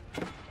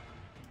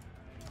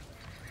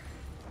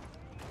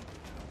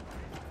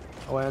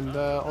 Oh, and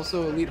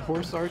also elite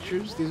horse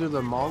archers. These are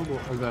the Mongol,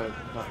 or the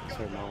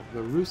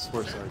Rus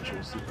horse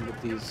archers. You can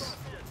get these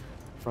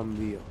from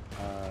the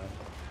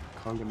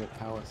Kaganet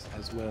Palace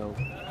as well.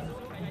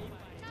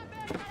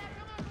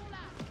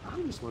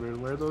 I'm just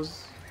wondering where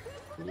those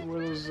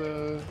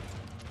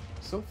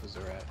sofas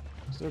are at.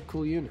 They're a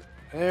cool unit.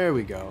 There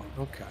we go.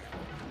 Okay.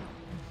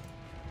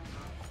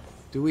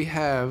 Do we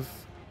have?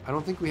 I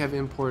don't think we have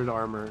imported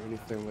armor or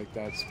anything like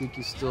that.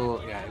 Squeeky's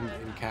still, yeah,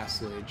 in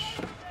Castle Age.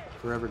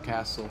 Forever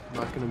Castle.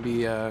 Not gonna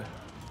be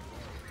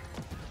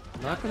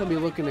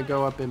looking to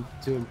go up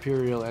into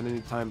Imperial at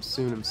any time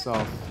soon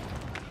himself.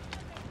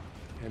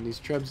 And these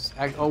trebs,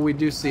 oh, we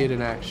do see it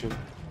in action.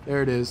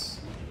 There it is.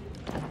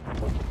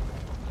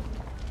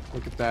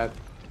 Look at that.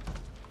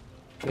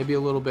 Maybe a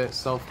little bit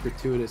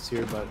self-gratuitous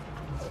here, but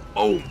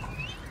oh,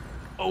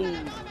 look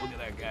at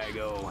that guy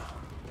go.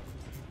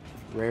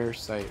 Rare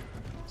sight.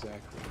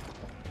 exactly.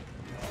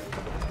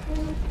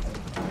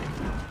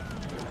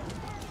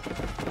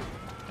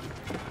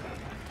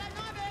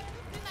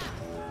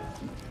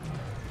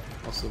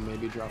 Also,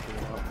 maybe dropping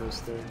an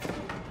outpost there.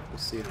 We'll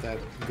see if that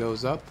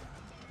goes up.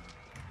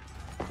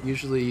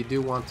 Usually you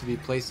do want to be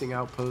placing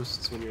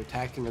outposts when you're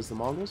attacking as the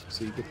Mongols,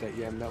 so you get that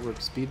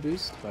network speed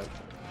boost, but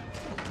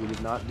we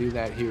did not do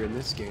that here in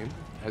this game,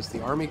 as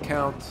the army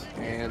count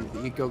and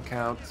the eco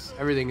count,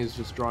 everything is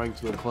just drawing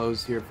to a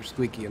close here for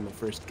Squeeky in the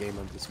first game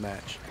of this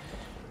match.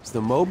 Is the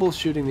mobile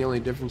shooting the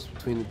only difference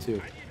between the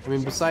two? I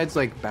mean, besides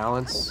like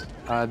balance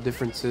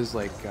differences,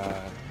 like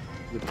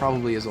there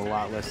probably is a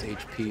lot less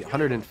HP.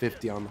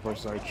 150 on the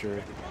Horse Archer,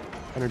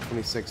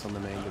 126 on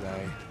the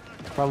Mangudai.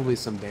 Probably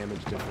some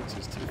damage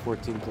differences too.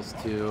 14 plus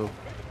 2,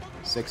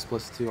 6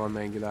 plus 2 on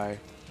Mangudai.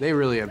 They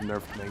really have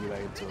nerfed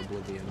Mangudai into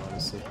oblivion,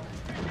 honestly.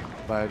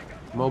 But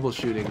mobile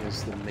shooting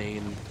is the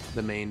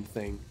main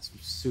thing. It's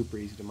super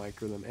easy to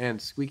micro them. And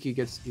Squeeky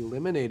gets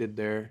eliminated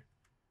there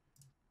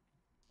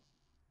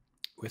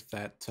with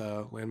that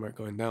landmark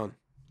going down.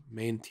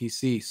 Main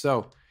TC.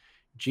 So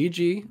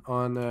GG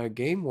on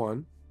game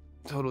 1.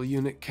 Total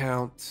unit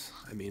count.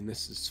 I mean,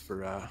 this is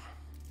for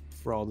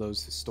all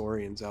those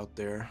historians out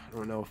there. I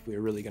don't know if we're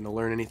really going to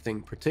learn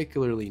anything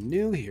particularly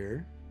new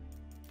here.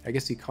 I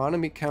guess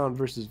economy count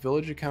versus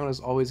villager count is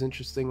always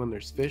interesting when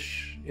there's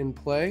fish in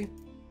play.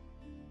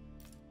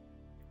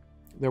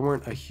 There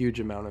weren't a huge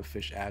amount of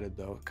fish added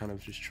though. It kind of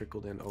just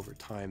trickled in over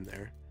time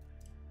there.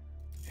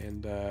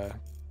 And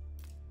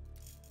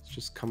it's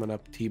just coming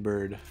up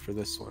tbird for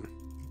this one.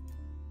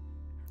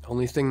 The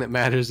only thing that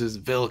matters is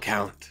vill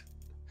count.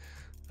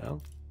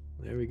 Well,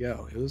 there we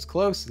go. It was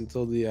close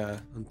until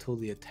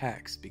the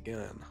attacks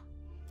began.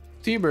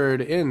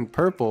 tbird in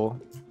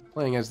purple,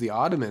 playing as the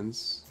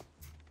Ottomans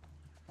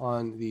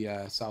on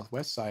the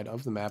southwest side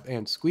of the map,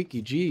 and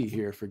Squeekyg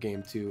here for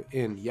game 2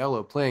 in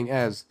yellow, playing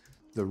as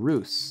the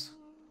Rus.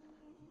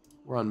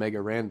 We're on Mega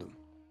Random.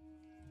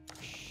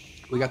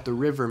 We got the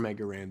River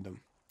Mega Random.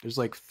 There's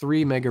like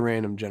 3 Mega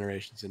Random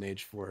generations in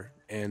Age 4,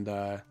 and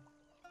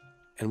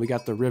we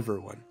got the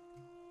River one.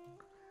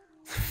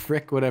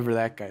 Frick, whatever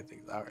that guy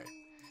thinks. All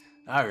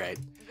right.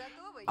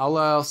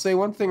 I'll say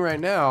one thing right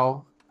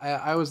now.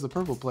 I was the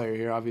purple player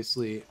here,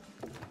 obviously.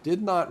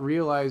 Did not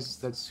realize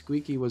that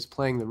Squeeky was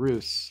playing the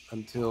Rus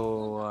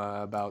until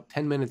about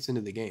 10 minutes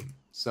into the game.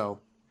 So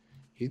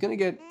he's gonna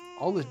get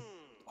all the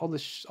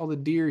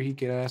deer he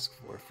can ask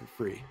for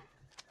free.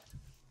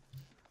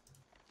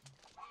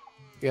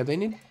 Yeah, they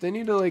need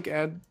to like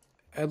add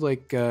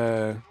like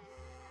I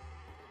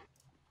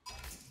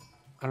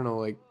don't know,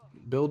 like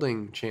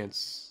building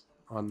chance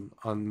on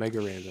Mega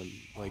Random.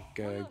 Like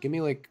give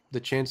me like the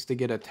chance to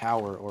get a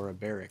tower or a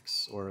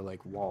barracks or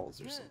like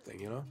walls or something,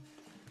 you know?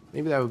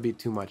 Maybe that would be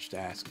too much to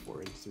ask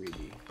for in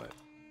 3D, but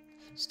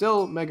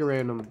still Mega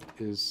Random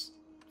is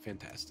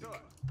fantastic.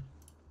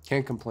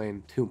 Can't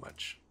complain too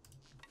much.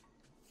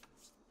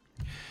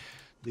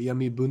 The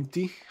yummy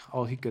bounty,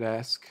 all he could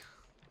ask.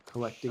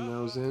 Collecting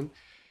those in.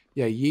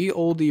 Yeah, ye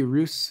olde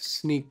Rus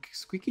sneak.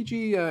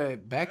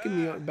 Squeekyg back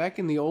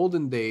in the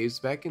olden days,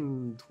 back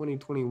in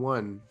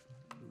 2021,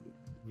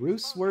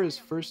 Rus were his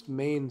first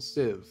main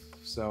civ,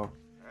 so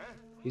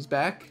he's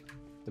back.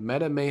 The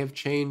meta may have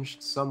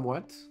changed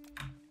somewhat,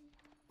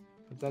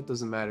 but that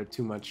doesn't matter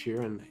too much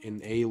here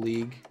in A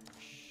League,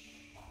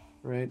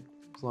 right?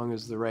 As long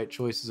as the right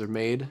choices are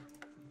made,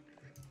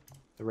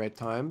 the right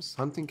times.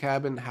 Hunting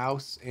cabin,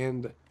 house,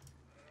 and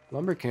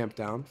lumber camp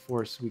down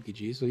for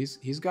Squeekyg, so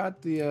he's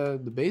got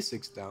the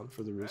basics down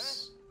for the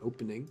Rus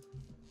opening.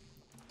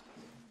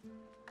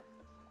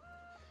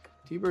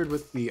 tbird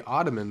with the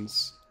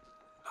Ottomans.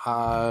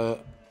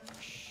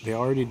 They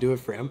already do it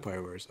for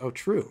Empire Wars. Oh,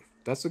 true.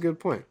 That's a good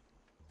point.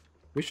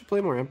 We should play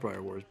more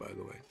Empire Wars, by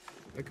the way.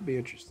 That could be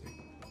interesting.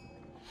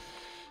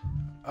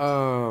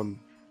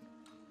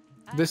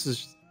 This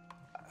is...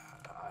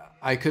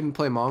 I couldn't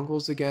play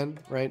Mongols again,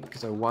 right?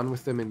 Because I won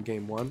with them in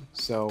game 1.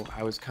 So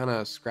I was kind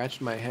of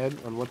scratching my head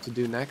on what to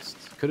do next.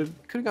 Could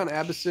have gone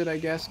Abbasid, I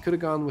guess. Could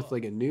have gone with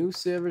like a new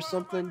civ or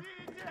something.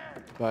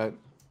 But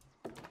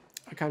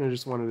I kind of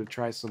just wanted to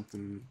try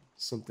something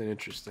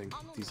interesting.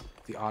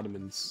 The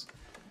Ottomans.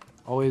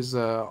 Always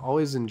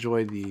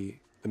enjoy the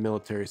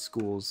military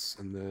schools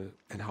and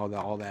how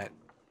all that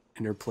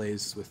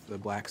interplays with the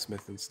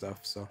blacksmith and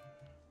stuff. So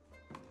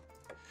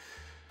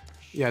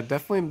yeah,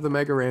 definitely the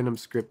Mega Random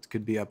script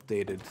could be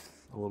updated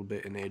a little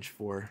bit in Age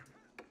 4.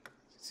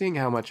 Seeing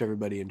how much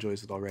everybody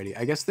enjoys it already.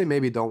 I guess they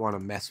maybe don't want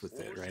to mess with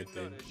it, right?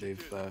 They've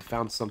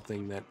found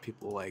something that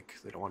people like.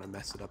 They don't want to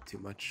mess it up too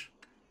much.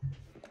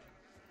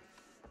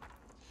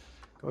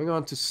 Going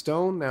on to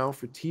Stone now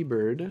for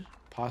tbird,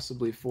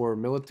 possibly for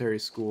military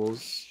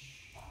schools.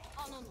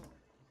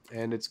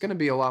 And it's going to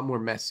be a lot more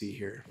messy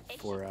here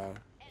for a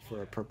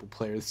purple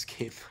player this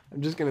game.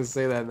 I'm just going to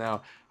say that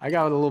now. I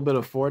got a little bit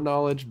of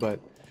foreknowledge, but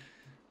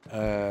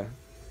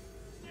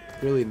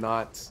really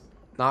not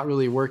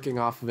really working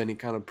off of any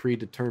kind of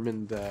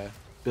predetermined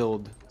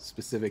build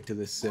specific to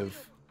this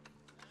civ.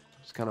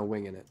 Just kind of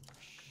winging it.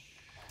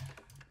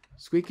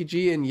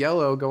 Squeekyg in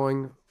yellow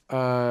going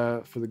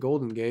for the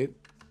Golden Gate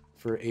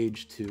for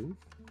age 2.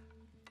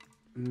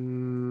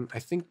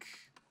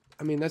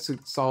 I mean, that's a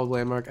solid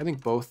landmark. I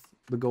think both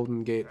the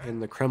Golden Gate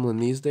and the Kremlin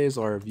these days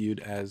are viewed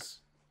as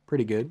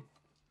pretty good.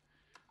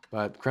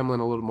 But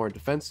Kremlin a little more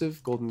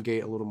defensive, Golden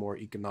Gate a little more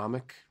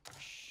economic.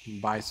 You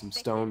can buy some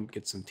stone,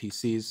 get some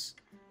TCs.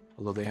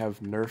 Although they have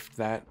nerfed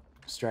that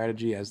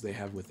strategy, as they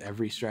have with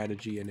every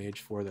strategy in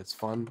Age 4 that's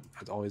fun.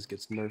 It always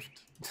gets nerfed.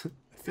 It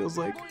feels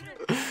like.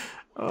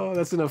 Oh,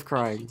 that's enough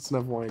crying. It's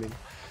enough whining.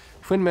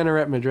 Twin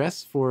Minaret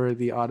Madras for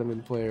the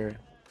Ottoman player.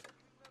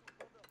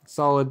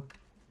 Solid,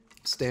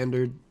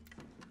 standard,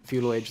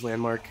 feudal age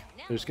landmark.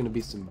 There's going to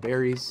be some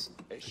berries.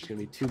 There's going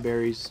to be 2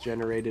 berries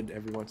generated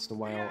every once in a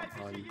while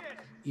on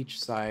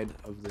each side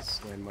of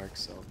this landmark.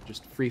 So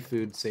just free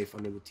food, safe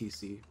under the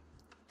TC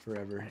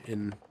forever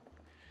in...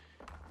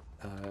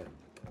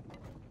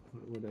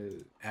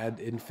 ad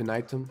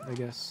infinitum, I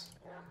guess.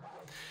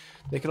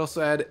 They could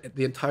also add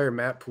the entire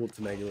map pool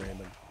to Mega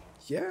Random.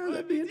 Yeah,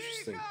 that'd be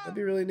interesting. That'd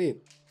be really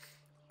neat.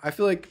 I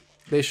feel like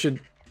they should,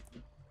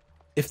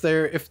 if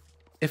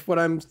what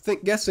I'm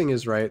guessing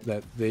is right,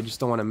 that they just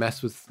don't want to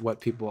mess with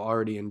what people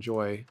already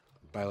enjoy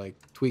by like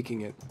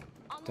tweaking it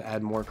to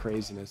add more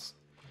craziness.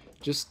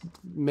 Just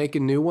make a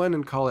new one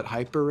and call it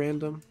hyper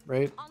random,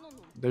 right?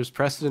 There's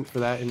precedent for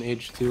that in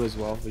Age 2 as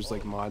well. There's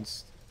like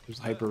mods. There's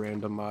hyper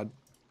random mod.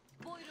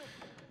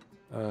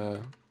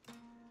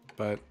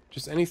 But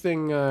just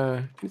anything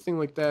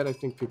like that, I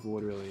think people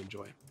would really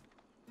enjoy.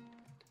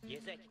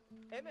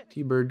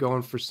 T-Bird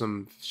going for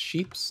some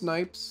sheep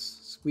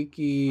snipes.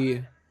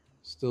 Squeeky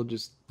still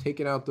just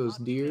taking out those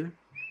deer.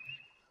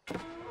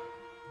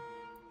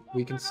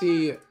 We can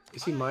see,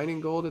 is he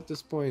mining gold at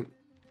this point?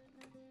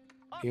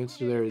 The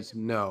answer there is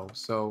no.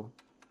 So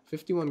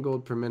 51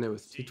 gold per minute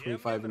with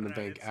 225 in the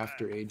bank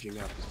after aging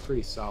up is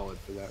pretty solid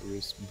for that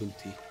Roos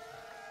Bounty.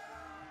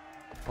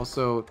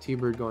 Also,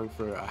 T-Bird going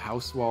for a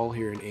house wall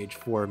here in Age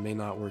 4 may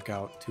not work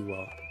out too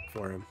well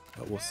for him,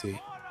 but we'll see.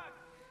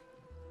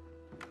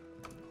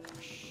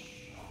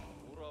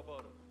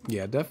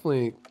 Yeah,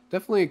 definitely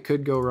it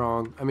could go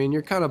wrong. I mean,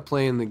 you're kind of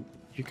playing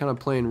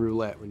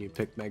roulette when you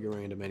pick Mega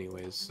Random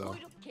anyways, so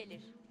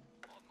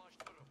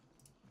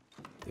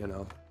you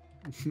know.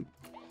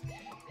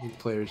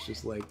 Players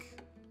just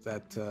like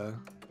that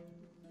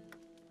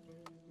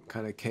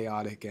kind of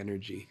chaotic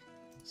energy,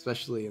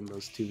 especially in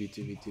those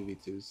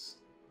 2v2v2v2s.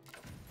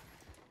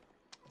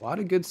 A lot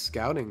of good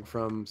scouting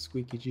from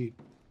Squeekyg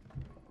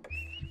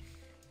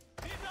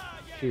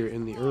here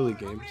in the early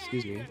game,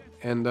 excuse me.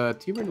 And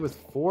T-Bird with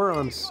 4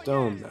 on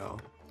stone now.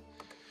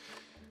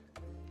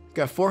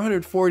 Got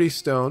 440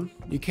 stone.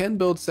 You can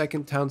build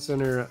second town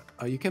center.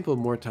 You can build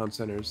more town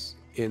centers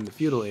in the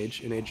feudal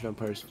age, in Age of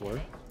Empires 4.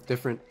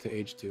 Different to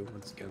Age 2,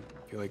 once again.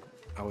 I feel like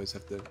I always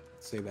have to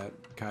say that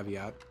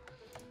caveat.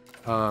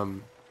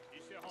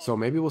 So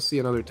maybe we'll see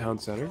another town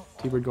center.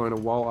 T-Bird going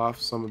to wall off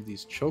some of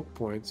these choke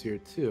points here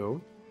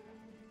too.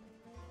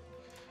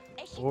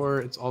 Or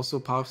it's also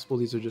possible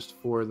these are just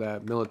for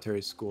that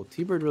military school.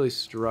 T-Bird really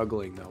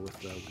struggling though with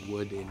the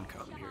wood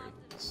income here.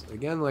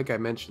 Again, like I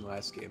mentioned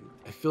last game,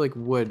 I feel like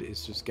wood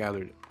is just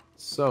gathered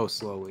so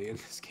slowly in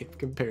this game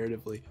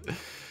comparatively.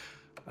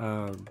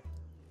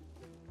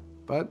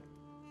 But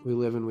we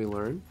live and we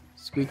learn.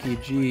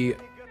 Squeekyg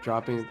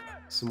dropping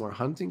some more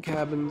hunting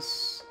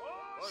cabins,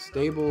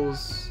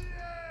 stables,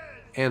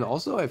 and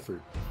also I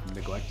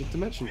neglected to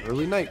mention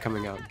early night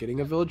coming out,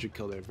 getting a villager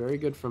kill there. Very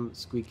good from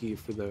Squeeky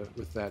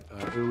with that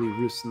early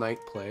Roos Night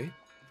play.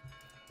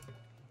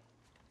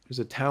 There's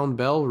a town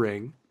bell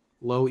ring,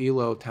 low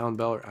elo town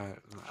bell.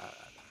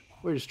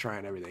 We're just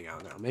trying everything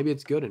out now. Maybe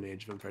it's good in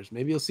Age of Empires.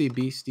 Maybe you'll see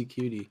Beastie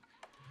Cutie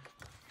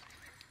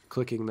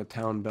clicking the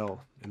town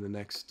bell in the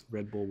next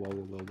Red Bull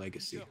Wallow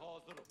Legacy.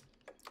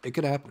 It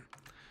could happen.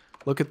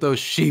 Look at those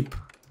sheep.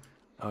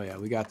 Oh yeah,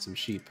 we got some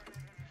sheep.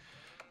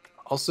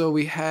 Also,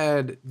 we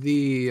had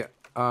the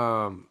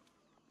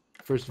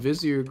first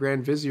Vizier,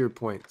 Grand Vizier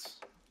points.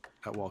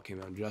 That wall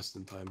came out just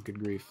in time.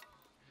 Good grief.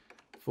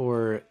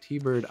 For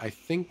T-Bird, I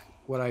think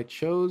what I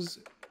chose,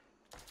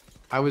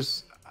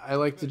 I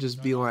like to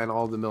just beeline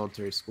all the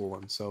military school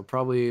ones. So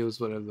probably it was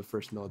whatever the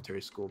first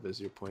military school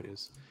Vizier point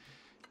is.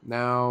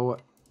 Now,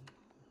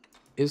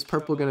 is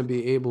Purple going to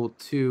be able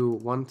to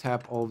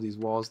one-tap all of these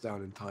walls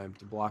down in time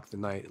to block the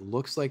night? It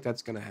looks like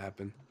that's going to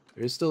happen.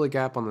 There is still a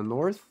gap on the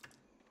north.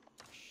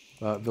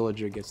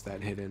 Villager gets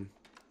that hit in.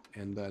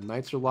 And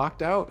Knights are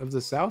locked out of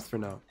the south for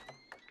now.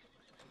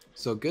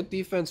 So good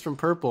defense from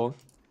Purple.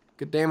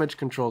 Good damage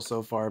control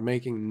so far.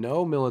 Making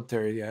no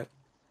military yet.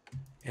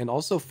 And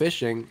also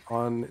fishing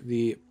on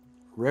the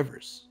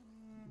rivers.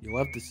 You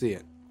love to see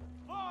it.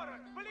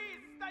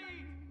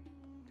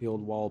 The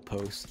old wall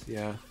post.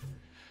 Yeah.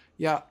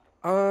 Yeah.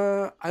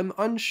 I'm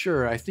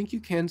unsure. I think you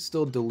can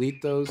still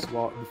delete those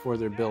before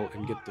they're built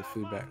and get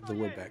the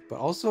wood back. But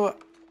also,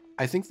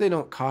 I think they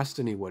don't cost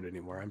any wood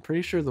anymore. I'm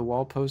pretty sure the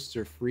wall posts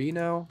are free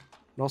now.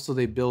 And also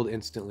they build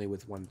instantly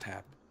with one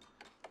tap.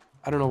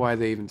 I don't know why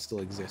they even still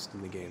exist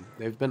in the game.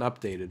 They've been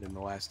updated in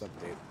the last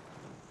update.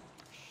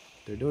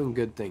 They're doing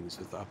good things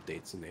with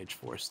updates in Age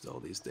 4 still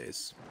these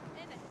days.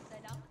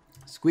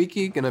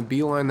 Squeeky gonna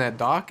beeline that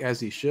dock as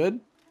he should.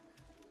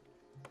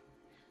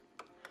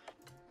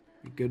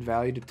 Good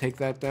value to take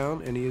that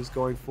down, and he is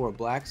going for a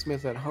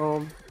blacksmith at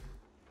home.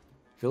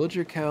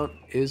 Villager count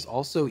is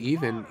also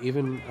even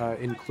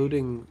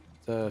including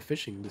the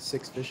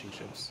 6 fishing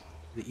ships.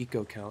 The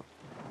eco count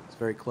is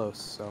very close,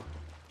 so.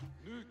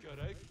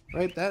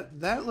 Right,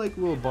 that like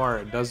little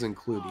bar does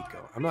include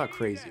eco. I'm not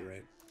crazy,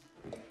 right?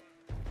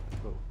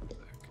 Oh, what the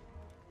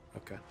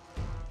heck? Okay.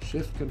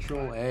 Shift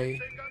Control A.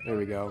 There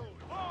we go.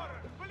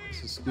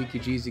 This is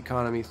Squeekyg's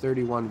economy.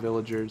 31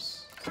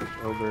 villagers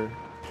over.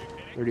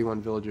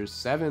 31 villagers.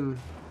 7.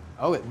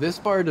 Oh, this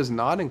bar does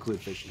not include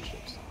fishing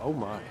ships. Oh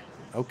my.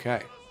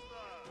 Okay.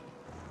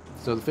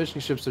 So the fishing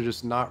ships are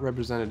just not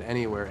represented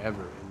anywhere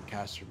ever in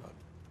caster mode.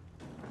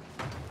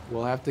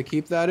 We'll have to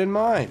keep that in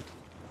mind.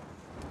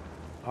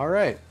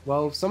 Alright,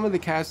 well, some of the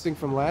casting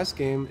from last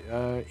game,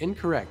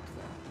 incorrect.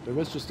 There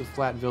was just a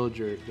flat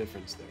villager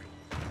difference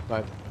there.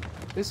 But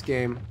this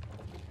game,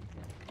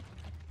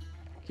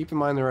 keep in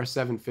mind there are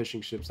 7 fishing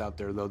ships out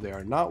there, though they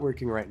are not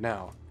working right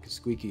now, because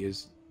Squeeky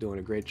is doing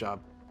a great job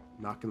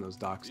knocking those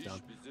docks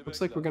down. Looks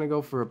like we're going to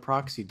go for a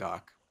proxy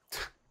dock,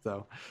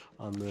 though,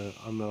 on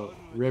the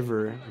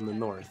river in the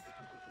north.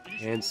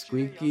 And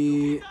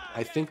Squeeky,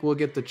 I think we'll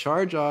get the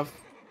charge off.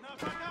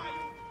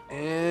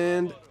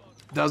 And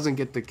doesn't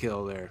get the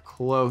kill there.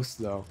 Close,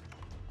 though.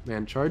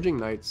 Man, charging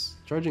knights,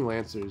 charging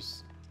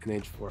lancers in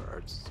Age 4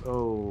 are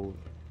so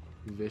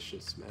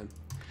vicious, man.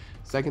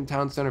 Second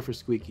town center for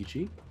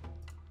Squeeky.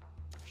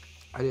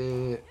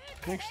 I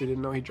actually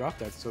didn't know he dropped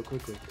that so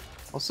quickly.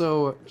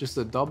 Also, just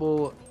a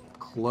double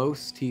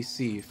close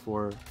TC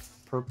for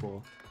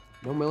purple.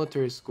 No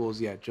military schools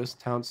yet, just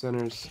town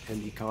centers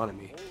and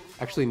economy.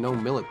 Actually, no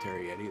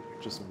military yet either,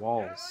 just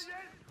walls.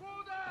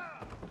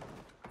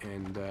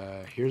 And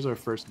here's our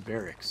first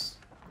barracks.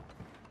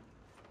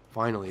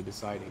 Finally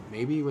deciding.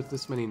 Maybe with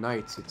this many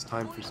knights, it's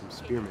time for some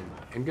spearmen.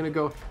 And gonna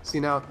go... See,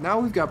 now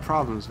we've got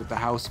problems with the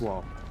house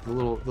wall. The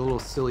little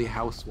silly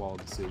house wall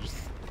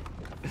decisions.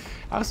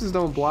 Houses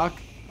don't block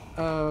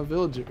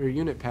village or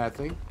unit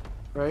pathing,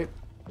 right?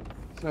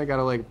 So I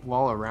gotta like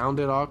wall around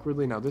it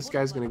awkwardly. Now this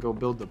guy's gonna go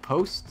build the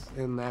post,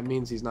 and that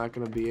means he's not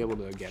gonna be able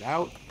to get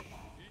out.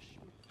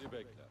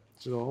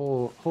 So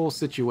the whole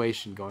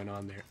situation going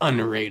on there.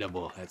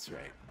 Unrateable, that's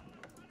right.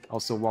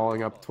 Also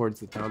walling up towards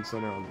the town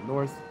center on the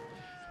north.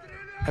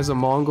 As a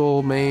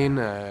Mongol main,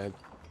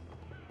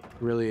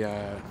 really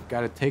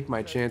gotta take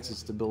my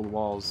chances to build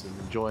walls and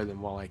enjoy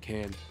them while I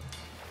can.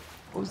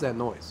 What was that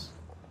noise?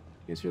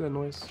 You guys hear that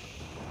noise?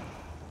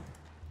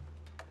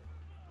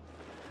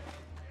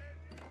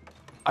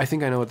 I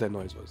think I know what that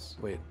noise was.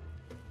 Wait,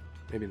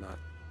 maybe not.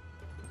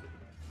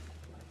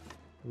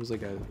 It was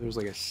like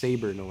a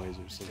saber noise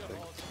or something.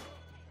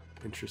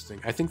 Interesting.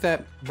 I think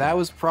that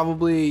was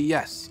probably,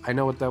 yes, I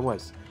know what that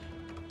was.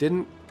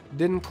 Didn't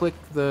click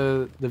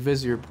the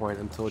vizier point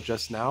until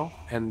just now,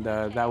 and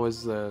that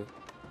was the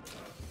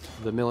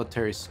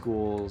military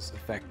school's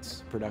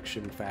effects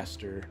production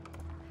faster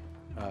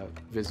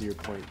vizier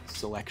point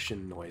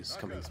selection noise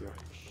coming through.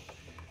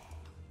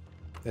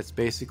 That's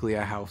basically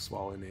a house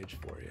wall in Age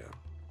 4, yeah.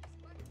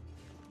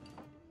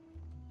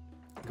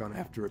 Gonna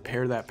have to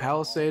repair that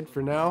palisade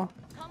for now.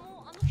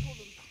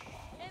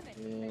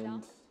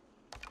 And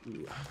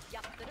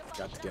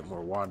got to get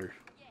more water.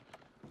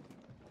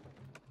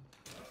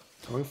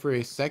 Going for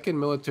a second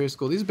military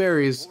school. These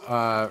berries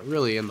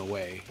really in the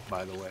way,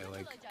 by the way.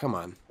 Like, come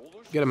on.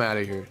 Get them out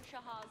of here.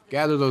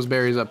 Gather those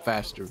berries up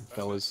faster,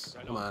 fellas.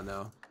 Come on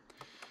now.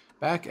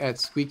 Back at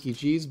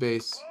Squeekyg's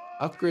base.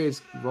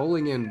 Upgrades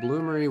rolling in.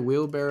 Bloomery,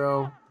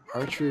 wheelbarrow,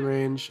 archery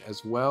range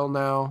as well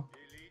now.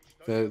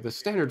 The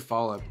standard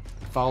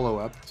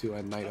follow-up to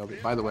a night open.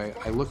 By the way,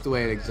 I looked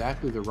away at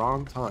exactly the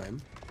wrong time.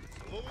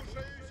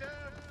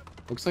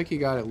 Looks like he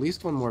got at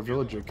least one more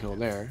villager kill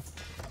there.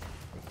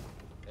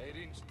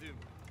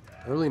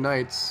 Early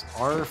knights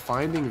are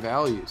finding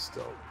value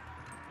still.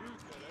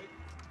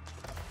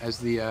 As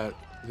the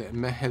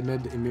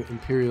Mehmed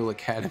Imperial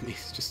Academy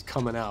is just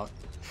coming out.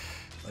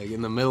 Like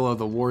in the middle of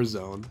the war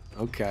zone.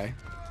 Okay.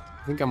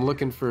 I think I'm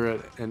looking for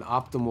an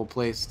optimal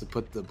place to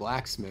put the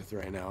blacksmith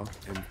right now.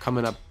 And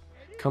coming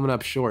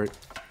up short.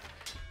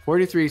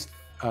 43,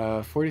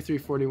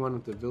 41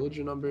 with the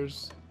villager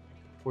numbers.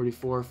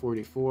 44,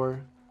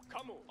 44.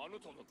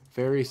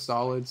 Very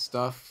solid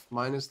stuff,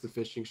 minus the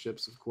fishing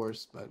ships, of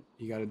course, but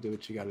you gotta do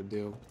what you gotta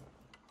do.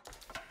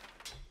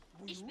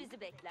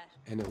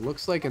 And it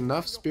looks like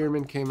enough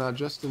spearmen came out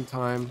just in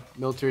time.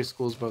 Military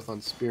schools both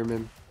on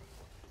spearmen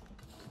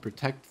to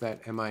protect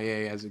that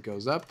MIA as it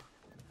goes up.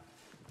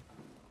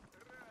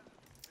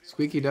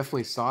 Squeeky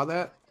definitely saw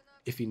that.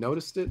 If he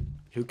noticed it,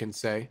 who can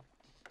say?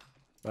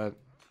 But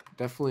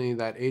definitely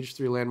that Age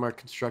 3 landmark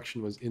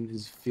construction was in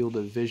his field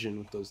of vision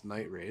with those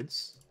night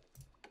raids.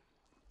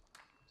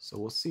 So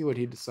we'll see what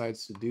he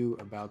decides to do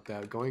about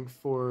that. Going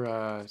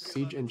for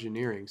siege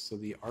engineering. So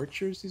the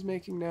archers he's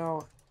making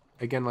now,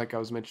 again, like I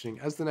was mentioning,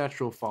 as the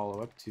natural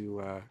follow-up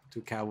to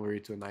cavalry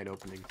to a night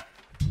opening.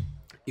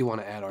 You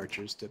want to add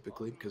archers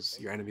typically because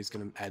your enemy's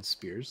going to add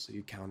spears, so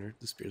you counter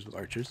the spears with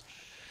archers.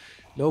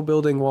 No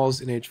building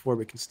walls in H4,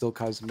 but can still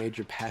cause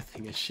major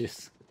pathing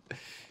issues.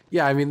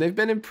 Yeah, I mean, they've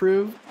been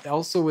improved.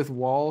 Also with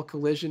wall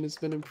collision, it's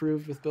been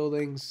improved with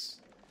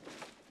buildings.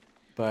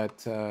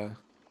 But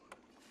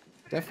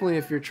definitely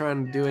if you're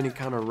trying to do any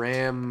kind of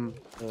ramble,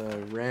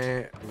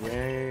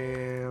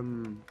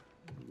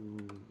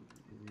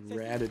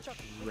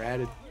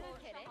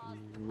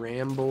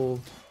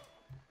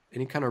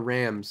 any kind of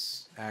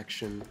rams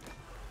action,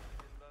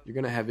 you're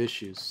going to have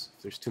issues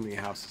if there's too many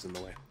houses in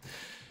the way.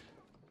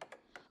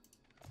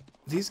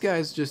 These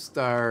guys just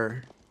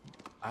are,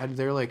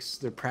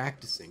 they're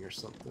practicing or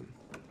something.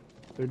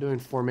 They're doing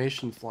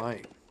formation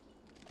flying.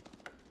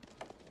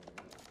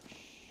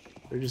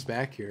 They're just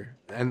back here.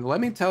 And let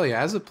me tell you,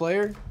 as a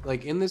player,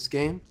 like in this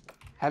game,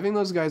 having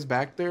those guys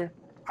back there,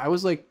 I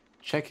was like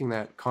checking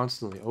that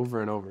constantly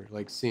over and over,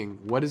 like seeing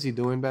what is he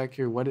doing back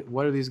here? What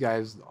are these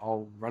guys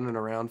all running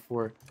around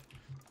for?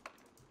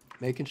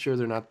 Making sure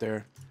they're not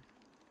there.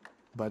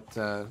 But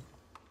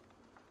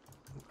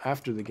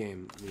after the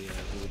game, we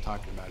were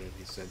talking about it.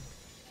 He said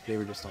they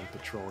were just on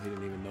patrol. He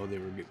didn't even know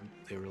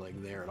they were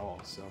like there at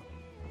all. So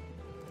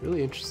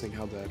really interesting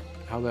how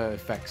that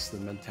affects the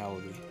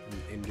mentality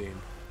in game.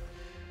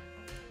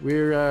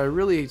 We're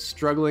really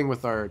struggling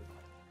with our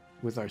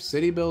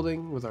city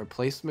building, with our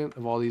placement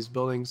of all these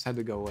buildings. Had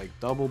to go like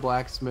double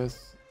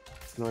blacksmith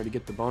in order to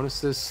get the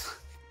bonuses.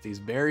 These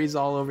berries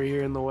all over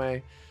here in the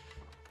way,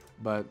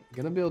 but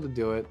gonna be able to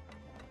do it.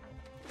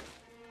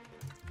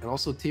 And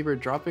also tbird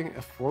dropping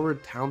a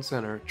forward town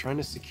center, trying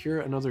to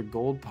secure another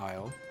gold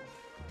pile.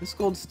 This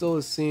gold still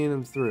is seeing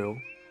him through.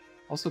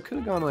 Also could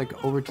have gone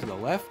like over to the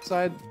left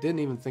side. Didn't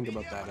even think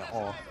about that at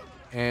all.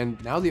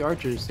 And now the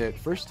archers hit.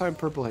 First time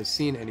purple has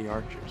seen any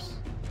archers.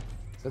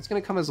 So that's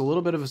going to come as a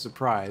little bit of a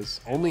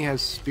surprise. Only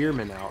has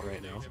spearmen out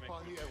right now.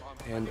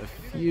 And a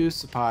few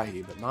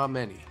sipahi, but not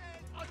many.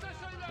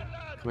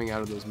 Coming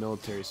out of those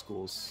military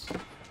schools.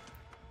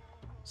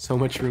 So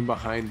much room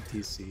behind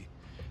TC.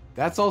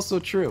 That's also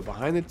true.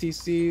 Behind the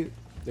TC,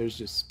 there's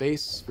just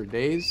space for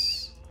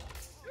days.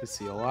 You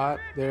see a lot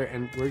there.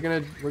 And we're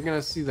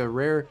gonna see the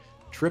rare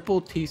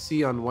triple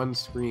TC on one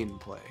screen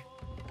play.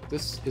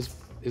 This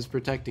is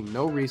protecting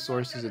no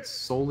resources. It's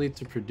solely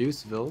to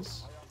produce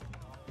vills.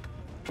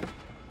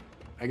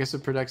 I guess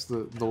it protects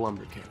the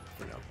lumber camp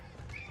for now.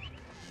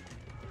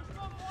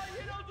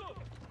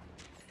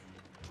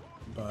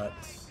 But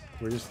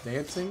we're just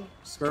dancing,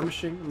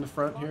 skirmishing in the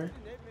front here.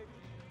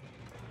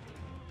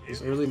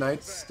 These early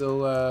knights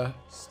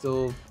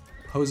still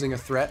posing a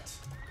threat,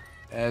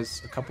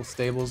 as a couple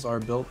stables are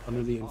built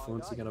under the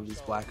influence again of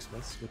these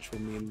blacksmiths, which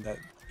will mean that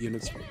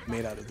units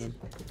made out of them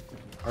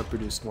are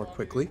produced more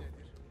quickly.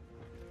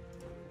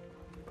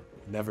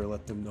 Never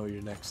let them know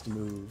your next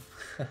move.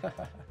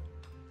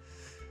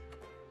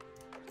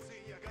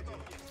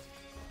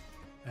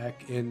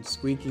 Back in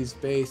Squeeky's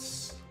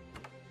base.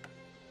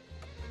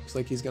 Looks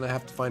like he's gonna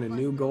have to find a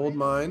new gold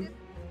mine.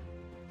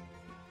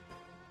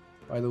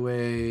 By the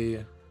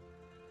way,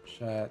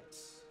 chat,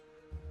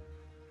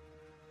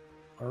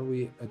 are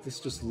we... this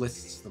just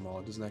lists them all.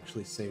 It doesn't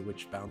actually say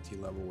which bounty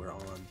level we're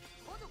on.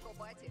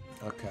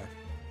 Okay.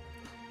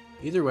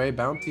 Either way,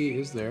 bounty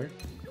is there.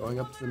 Going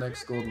up to the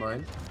next gold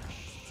mine.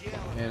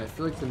 And I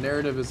feel like the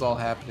narrative is all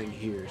happening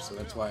here, so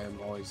that's why I'm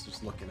always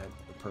just looking at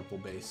the purple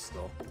base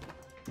still.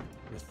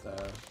 With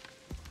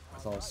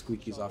all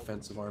Squeeky's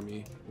offensive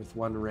army. With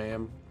one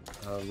ram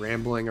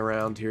rambling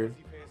around here.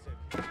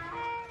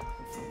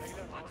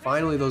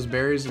 Finally, those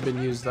berries have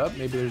been used up.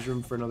 Maybe there's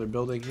room for another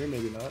building here,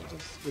 maybe not.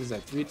 What is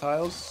that, 3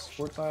 tiles?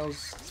 4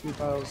 tiles? 3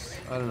 tiles?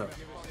 I don't know.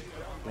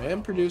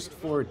 Ram produced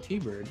for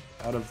tbird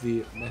out of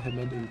the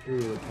Mehmed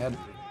Imperial Academy.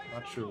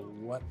 Not sure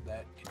what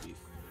that could be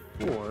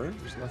for.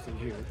 There's nothing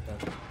here.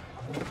 But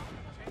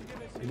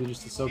maybe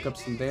just to soak up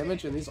some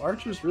damage. And these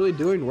archers really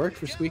doing work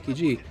for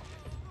Squeekyg.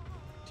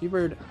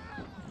 tbird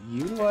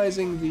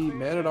utilizing the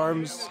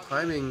man-at-arms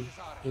timing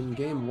in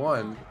game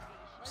 1.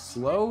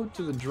 Slow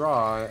to the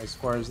draw as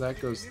far as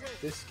that goes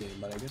this game,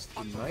 but I guess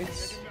the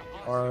knights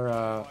are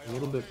a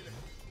little bit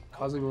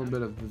causing a little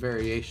bit of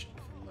variation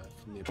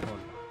from the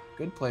opponent.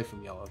 Good play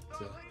from Yellow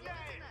to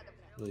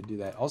really do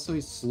that. Also,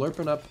 he's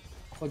slurping up.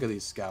 Look at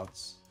these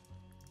scouts,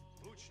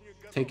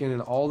 taking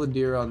in all the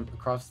deer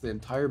across the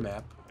entire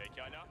map.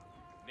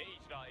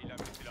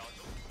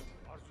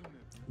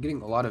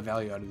 Getting a lot of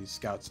value out of these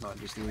scouts, not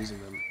just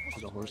losing them to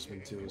the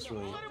horsemen too. It's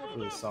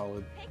really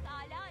solid.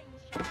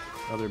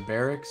 Another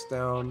barracks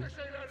down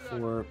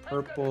for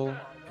purple,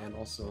 and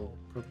also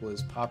purple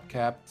is pop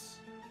capped.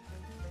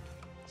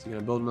 Is he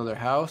gonna build another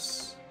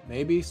house?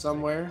 Maybe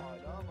somewhere.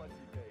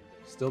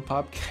 Still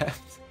pop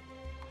capped.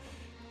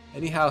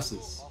 Any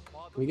houses?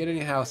 Can we get any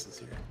houses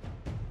here?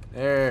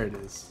 There it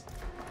is.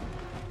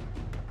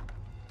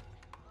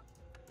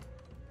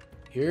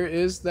 Here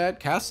is that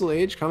castle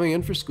age coming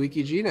in for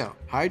Squeekyg now.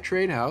 High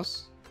trade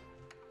house.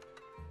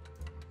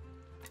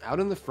 Out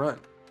in the front.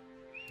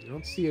 You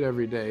don't see it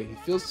every day. He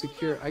feels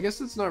secure. I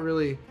guess it's not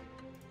really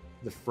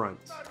the front.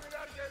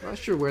 Not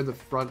sure where the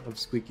front of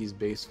Squeaky's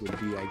base would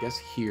be. I guess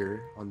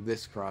here on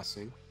this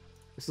crossing.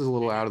 This is a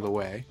little out of the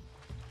way.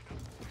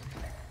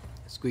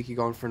 Squeaky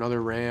going for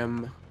another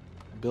ram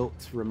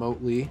built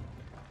remotely.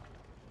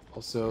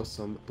 Also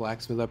some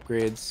blacksmith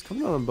upgrades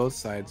coming on both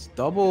sides.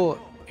 Double.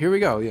 Here we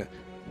go. Yeah,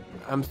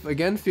 I'm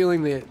again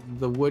feeling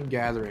the wood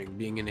gathering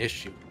being an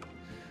issue.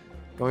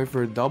 Going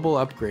for double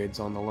upgrades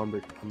on the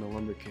lumber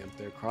camp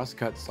there.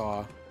 Crosscut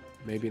saw,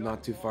 maybe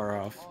not too far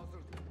off.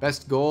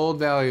 Best gold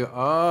value.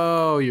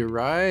 Oh, you're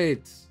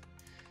right.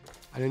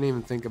 I didn't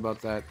even think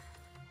about that.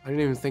 I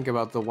didn't even think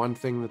about the one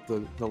thing that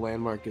the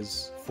landmark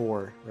is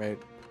for, right?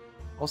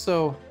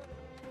 Also,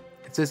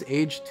 it says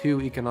age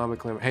 2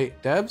 economic landmark. Hey,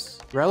 devs,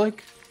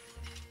 relic,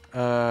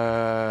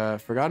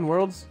 Forgotten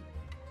Worlds.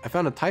 I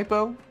found a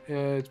typo.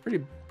 It's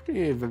pretty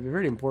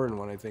very important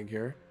one, I think,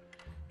 here.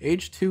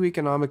 Age 2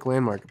 economic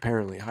landmark,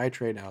 apparently. High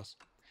trade house.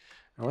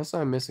 Unless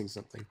I'm missing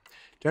something.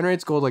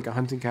 Generates gold like a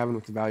hunting cabin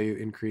with the value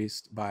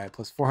increased by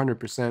plus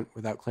 400%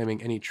 without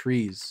claiming any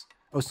trees.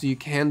 Oh, so you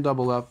can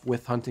double up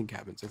with hunting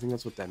cabins. I think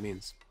that's what that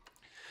means.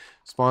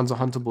 Spawns a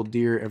huntable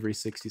deer every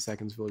 60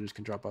 seconds. Villagers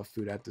can drop off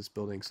food at this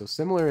building. So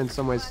similar in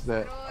some ways to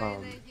that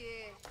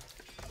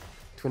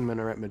Twin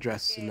Minaret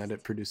Madras in that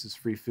it produces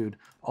free food.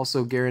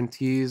 Also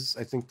guarantees,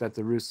 I think, that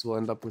the roosts will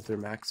end up with their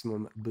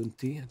maximum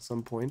bounty at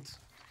some point.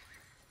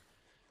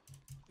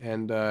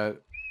 And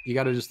you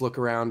got to just look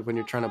around when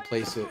you're trying to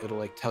place it. It'll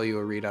like tell you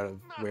a readout of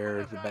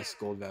where the best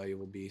gold value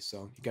will be.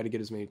 So you got to get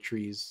as many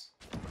trees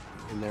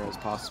in there as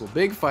possible.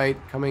 Big fight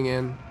coming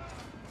in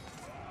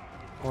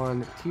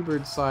on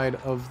T-Bird's side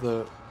of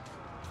the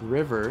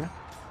river.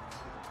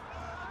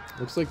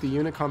 Looks like the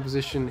unit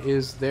composition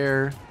is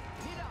there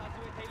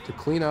to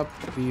clean up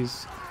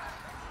these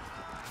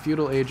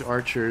feudal age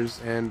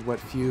archers and what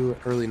few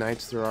early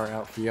knights there are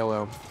out for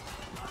yellow.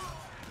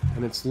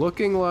 And it's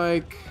looking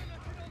like,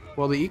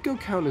 well, the eco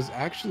count is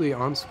actually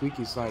on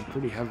Squeaky's side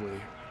pretty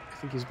heavily. I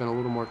think he's been a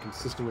little more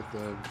consistent with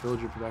the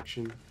villager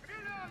production.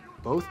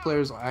 Both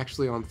players are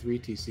actually on 3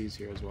 TCs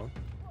here as well.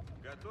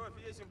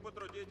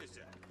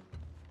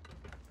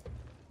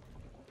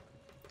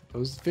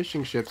 Those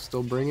fishing ships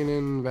still bringing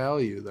in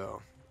value,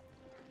 though.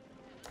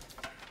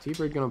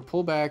 T-Bird gonna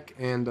pull back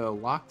and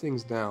lock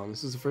things down.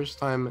 This is the first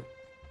time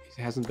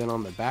he hasn't been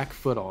on the back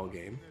foot all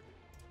game.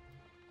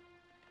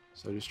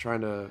 So just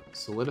trying to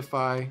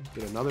solidify,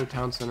 get another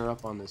town center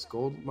up on this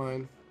gold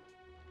mine.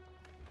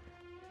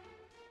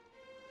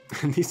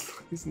 And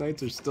these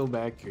knights are still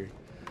back here.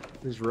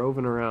 Just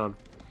roving around.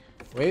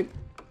 Wait.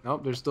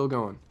 Nope, they're still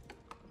going.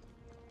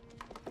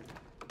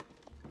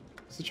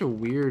 Such a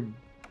weird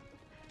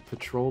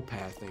patrol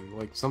pathing.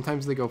 Like,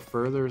 sometimes they go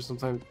further,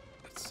 sometimes...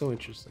 It's so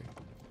interesting.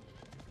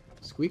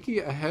 Squeaky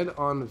ahead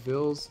on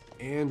vills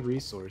and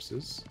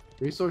resources.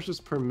 Resources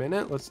per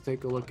minute. Let's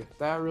take a look at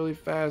that really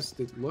fast.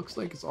 It looks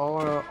like it's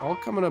all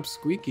coming up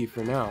Squeaky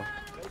for now.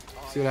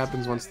 See what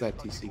happens once that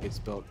TC gets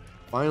built.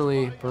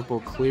 Finally, purple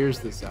clears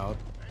this out.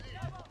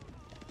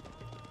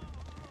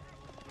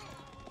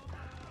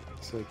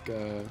 It's like,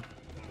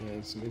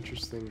 yeah, some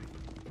interesting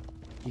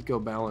eco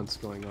balance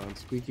going on.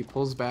 Squeaky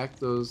pulls back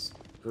those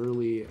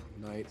early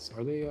knights.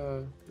 Are they,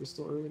 they're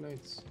still early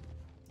knights?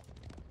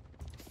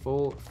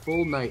 Full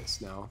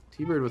knights now.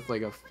 T-Bird with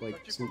like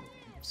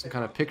some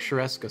kind of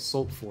picturesque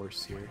assault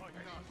force here.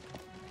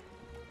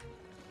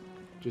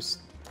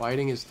 Just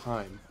biding his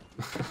time.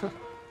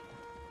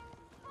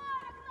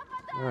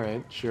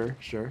 Alright, sure.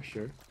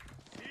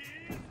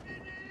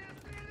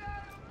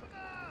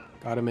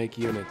 Gotta make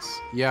units.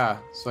 Yeah,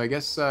 so I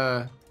guess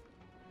if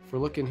we're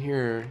looking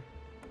here,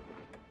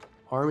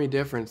 army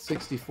difference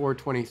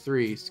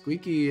 64-23.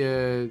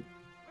 Squeaky,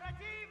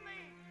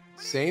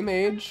 same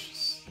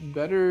age,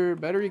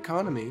 better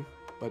economy,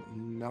 but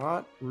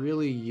not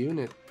really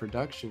unit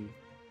production.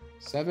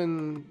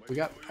 7. We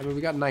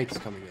got knights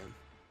coming in,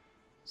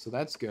 so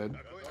that's good.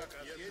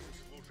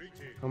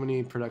 How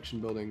many production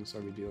buildings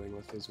are we dealing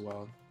with as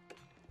well?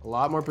 A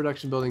lot more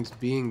production buildings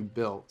being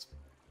built.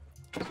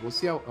 So we'll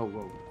see how. Oh,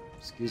 whoa.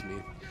 Excuse me.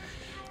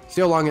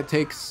 See how long it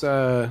takes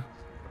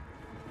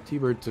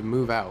T-Bird to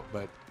move out,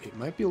 but it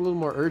might be a little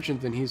more urgent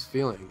than he's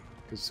feeling,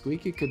 because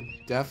Squeaky could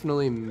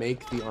definitely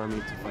make the army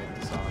to fight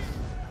this off.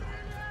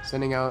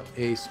 Sending out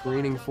a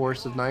screening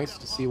force of knights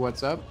to see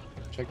what's up,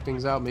 check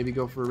things out, maybe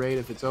go for a raid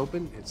if it's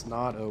open. It's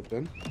not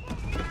open.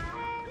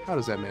 How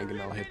does that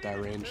mangonel hit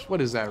that range? What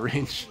is that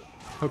range?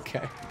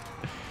 Okay.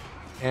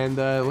 And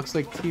looks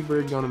like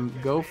T-Bird gonna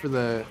go for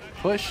the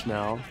push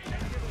now.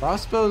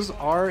 Crossbows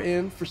are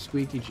in for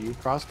Squeeky.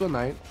 Crossbow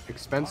Knight,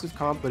 expensive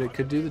comp, but it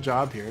could do the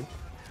job here.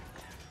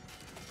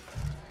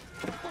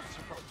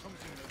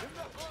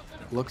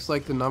 Looks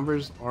like the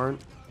numbers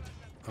aren't...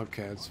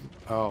 Okay, it's...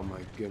 Oh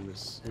my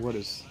goodness. What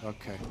is...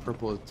 Okay,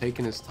 purple is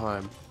taking his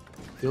time.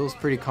 Feels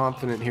pretty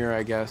confident here,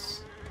 I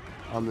guess,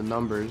 on the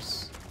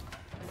numbers.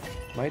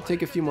 Might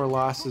take a few more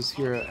losses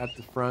here at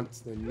the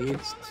front than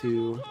needs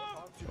to.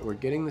 But we're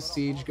getting the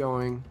siege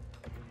going.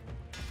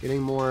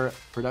 Getting more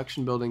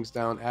production buildings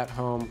down at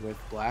home with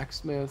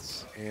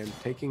blacksmiths and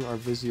taking our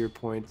vizier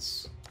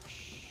points.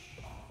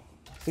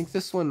 I think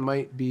this one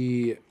might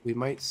be, we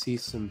might see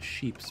some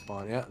sheep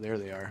spawn. Yeah, there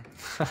they are.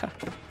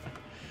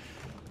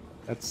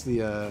 That's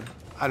the,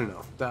 I don't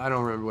know. I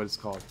don't remember what it's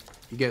called.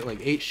 You get like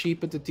 8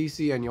 sheep at the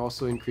TC, and you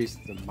also increase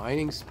the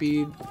mining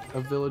speed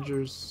of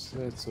villagers.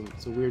 It's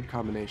a weird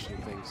combination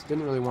of things.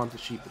 Didn't really want the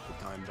sheep at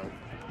the time,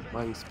 but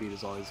mining speed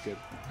is always good.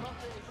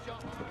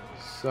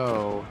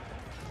 So,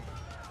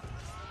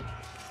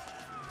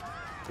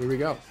 here we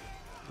go.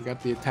 We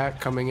got the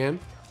attack coming in.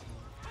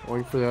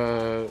 Going for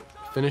the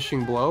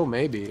finishing blow,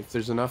 maybe, if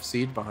there's enough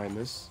siege behind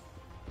this.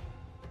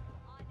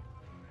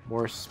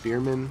 More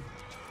spearmen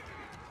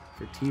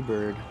for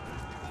tbird.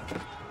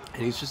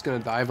 And he's just gonna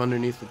dive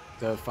underneath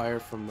the fire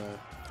from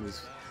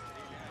these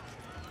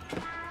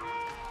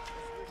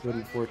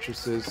wooden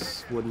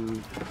fortresses,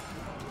 wooden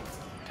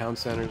town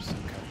centers.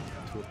 Okay,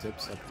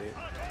 tooltips update.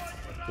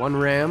 1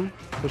 ram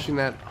pushing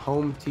that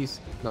home TC.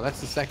 No, that's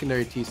the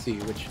secondary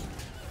TC, which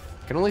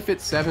can only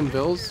fit 7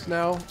 vills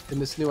now in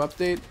this new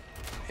update,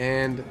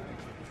 and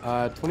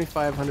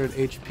 2,500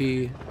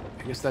 HP.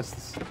 I guess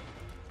that's.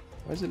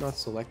 Why is it not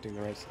selecting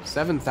the right?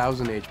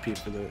 7,000 HP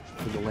for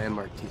the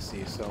landmark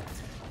TC. So.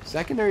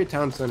 Secondary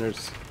town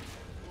centers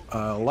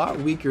a lot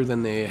weaker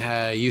than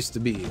they used to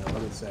be,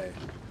 let me say.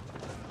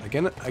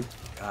 Again,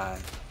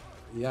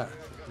 yeah,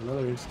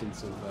 another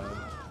instance of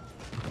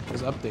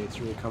those updates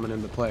really coming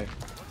into play.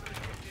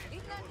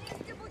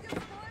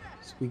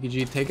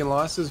 Squeekyg taking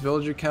losses.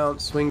 Villager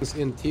count swings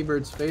in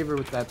tbird's favor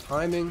with that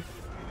timing.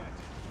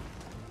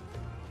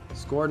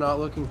 Score not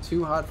looking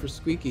too hot for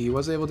Squeeky. He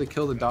was able to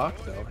kill the dock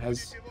though.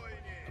 Has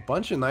a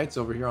bunch of knights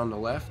over here on the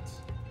left.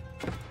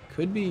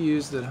 Could be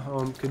used at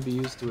home, could be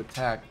used to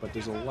attack, but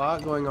there's a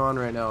lot going on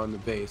right now in the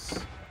base.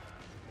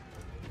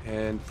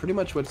 And pretty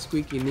much what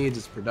Squeeky needs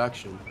is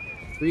production.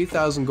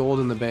 3,000 gold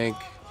in the bank.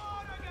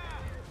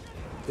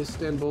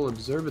 Istanbul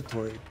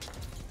Observatory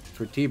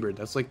for tbird.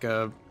 That's like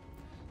a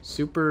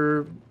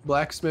super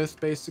blacksmith,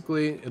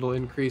 basically. It'll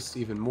increase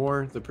even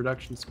more the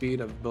production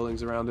speed of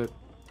buildings around it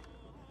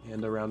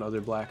and around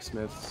other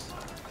blacksmiths.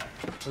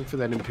 Look for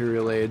that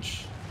Imperial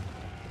Age.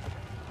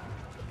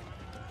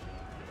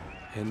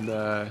 And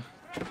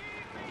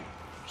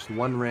just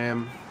 1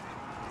 ram,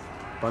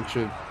 bunch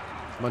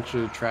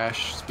of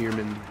trash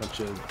spearmen, bunch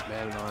of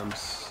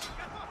man-at-arms.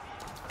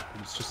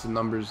 It's just a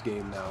numbers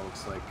game now.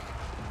 It's like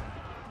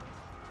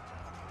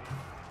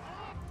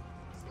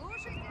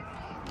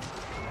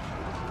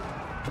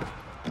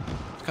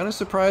it's kind of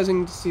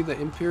surprising to see the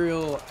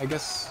Imperial. I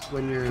guess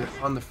when you're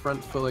on the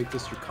front foot like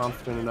this, you're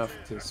confident enough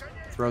to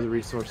throw the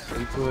resources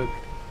into it.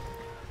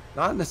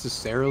 Not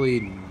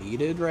necessarily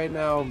needed right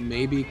now.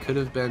 Maybe could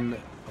have been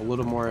a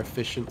little more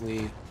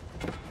efficiently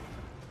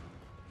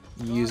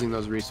using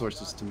those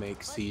resources to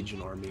make siege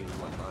and army and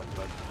whatnot,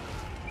 but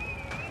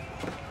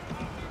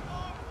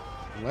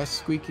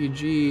unless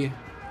Squeekyg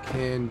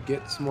can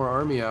get some more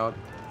army out.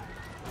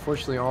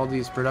 Unfortunately, all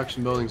these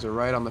production buildings are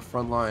right on the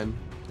front line,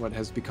 what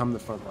has become the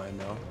front line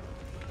now.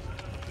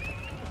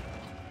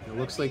 It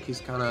looks like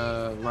he's kind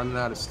of running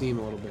out of steam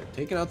a little bit.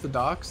 Taking out the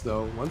docks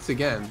though, once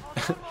again.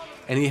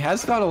 And he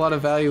has got a lot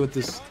of value with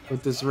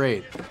this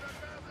raid.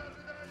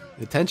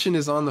 The tension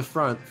is on the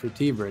front for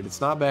tbird.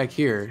 It's not back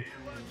here.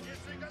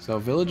 So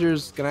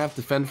villagers gonna have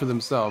to fend for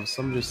themselves.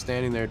 Some just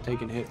standing there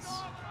taking hits.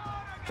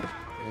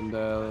 And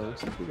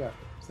looks like we got,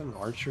 is that an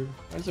archer?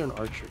 Why is there an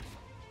archer?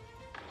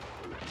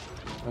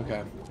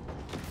 Okay.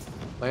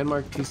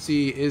 Landmark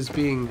TC is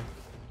being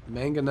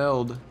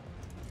mangonelled.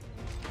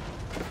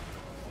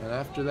 And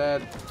after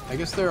that, I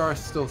guess there are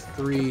still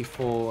 3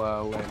 full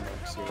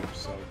landmarks here,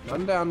 so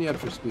none down yet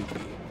for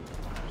Squeeky.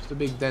 Just a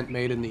big dent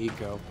made in the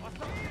eco,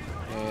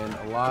 and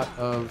a lot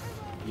of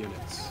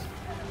units.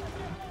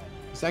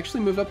 Let's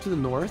actually move up to the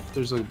north.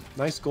 There's a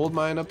nice gold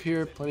mine up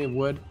here, plenty of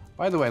wood.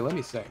 By the way, let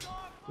me say,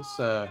 this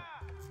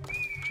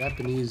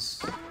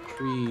Japanese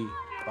tree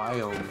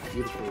biome,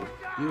 beautiful,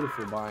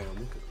 beautiful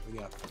biome. We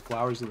got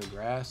flowers in the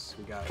grass.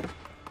 We got,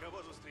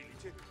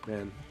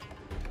 man.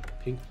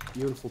 Pink,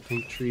 beautiful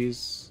pink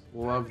trees.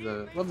 Love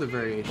the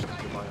variations of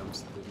the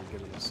biomes that they've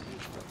given us.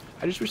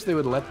 I just wish they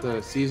would let the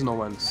seasonal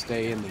ones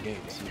stay in the game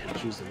so you can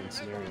choose them in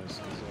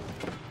scenarios.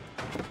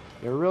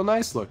 They're real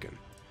nice looking.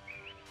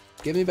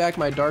 Give me back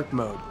my dark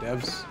mode,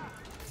 devs.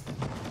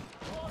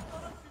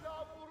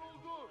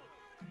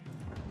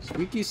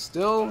 Squeeky's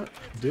still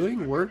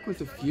doing work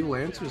with a few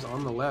lancers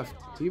on the left.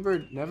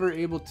 tbird never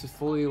able to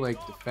fully like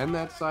defend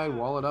that side,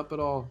 wall it up at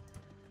all.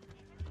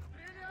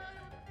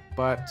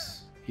 But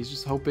he's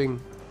just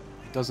hoping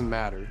it doesn't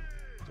matter.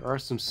 There are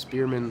some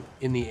spearmen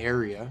in the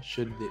area,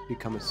 should it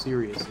become a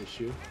serious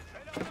issue.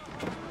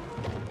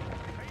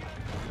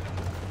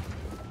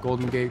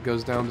 Golden Gate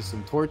goes down to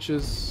some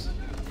torches.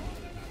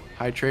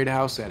 High Trade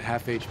House at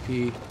half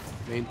HP.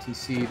 Main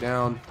TC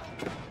down.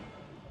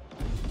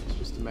 It's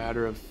just a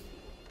matter of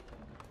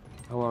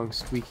how long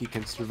Squeeky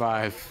can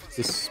survive.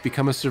 This has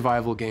become a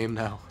survival game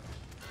now.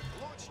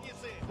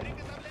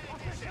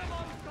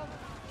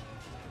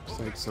 Looks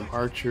like some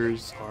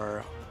archers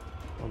are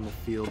on the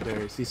field there.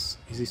 Is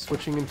he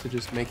switching into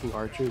just making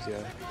archers?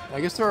 Yeah.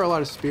 I guess there are a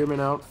lot of spearmen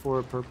out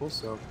for purple,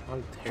 so not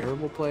a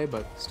terrible play,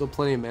 but still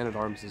plenty of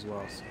man-at-arms as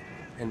well. So.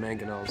 And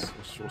mangonels,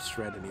 which will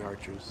shred any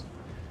archers.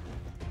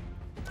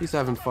 He's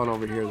having fun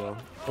over here, though.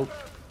 Oh.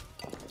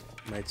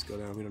 Knights go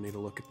down. We don't need to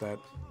look at that.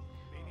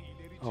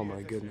 Oh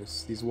my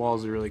goodness. These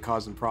walls are really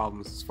causing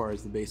problems as far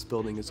as the base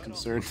building is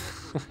concerned.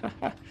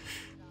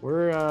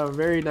 We're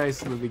very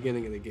nice in the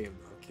beginning of the game,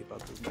 though. Keep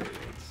up those night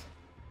raids.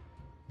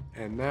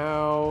 And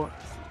now,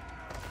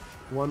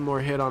 one more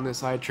hit on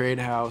this high trade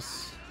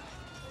house.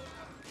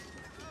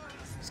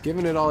 He's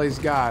giving it all he's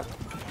got.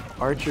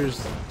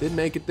 Archers did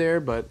make it there,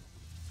 but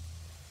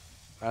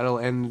that'll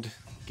end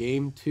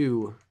game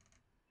 2.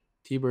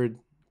 tbird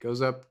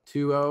goes up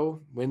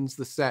 2-0, wins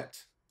the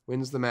set,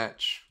 wins the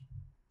match.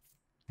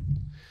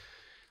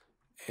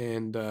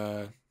 And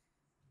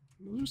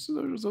those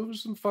are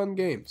some fun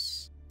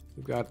games.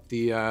 We've got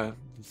the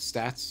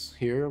stats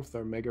here with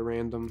our mega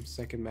random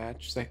second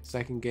match,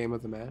 second game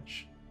of the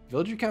match.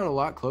 Villager count a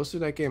lot closer to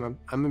that game.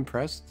 I'm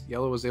impressed.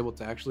 Yellow was able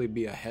to actually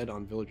be ahead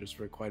on villagers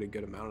for quite a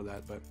good amount of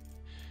that, but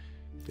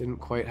didn't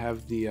quite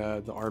have the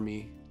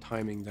army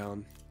timing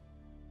down.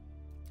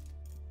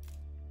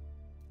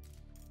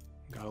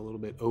 Got a little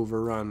bit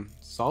overrun.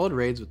 Solid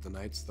raids with the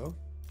knights though.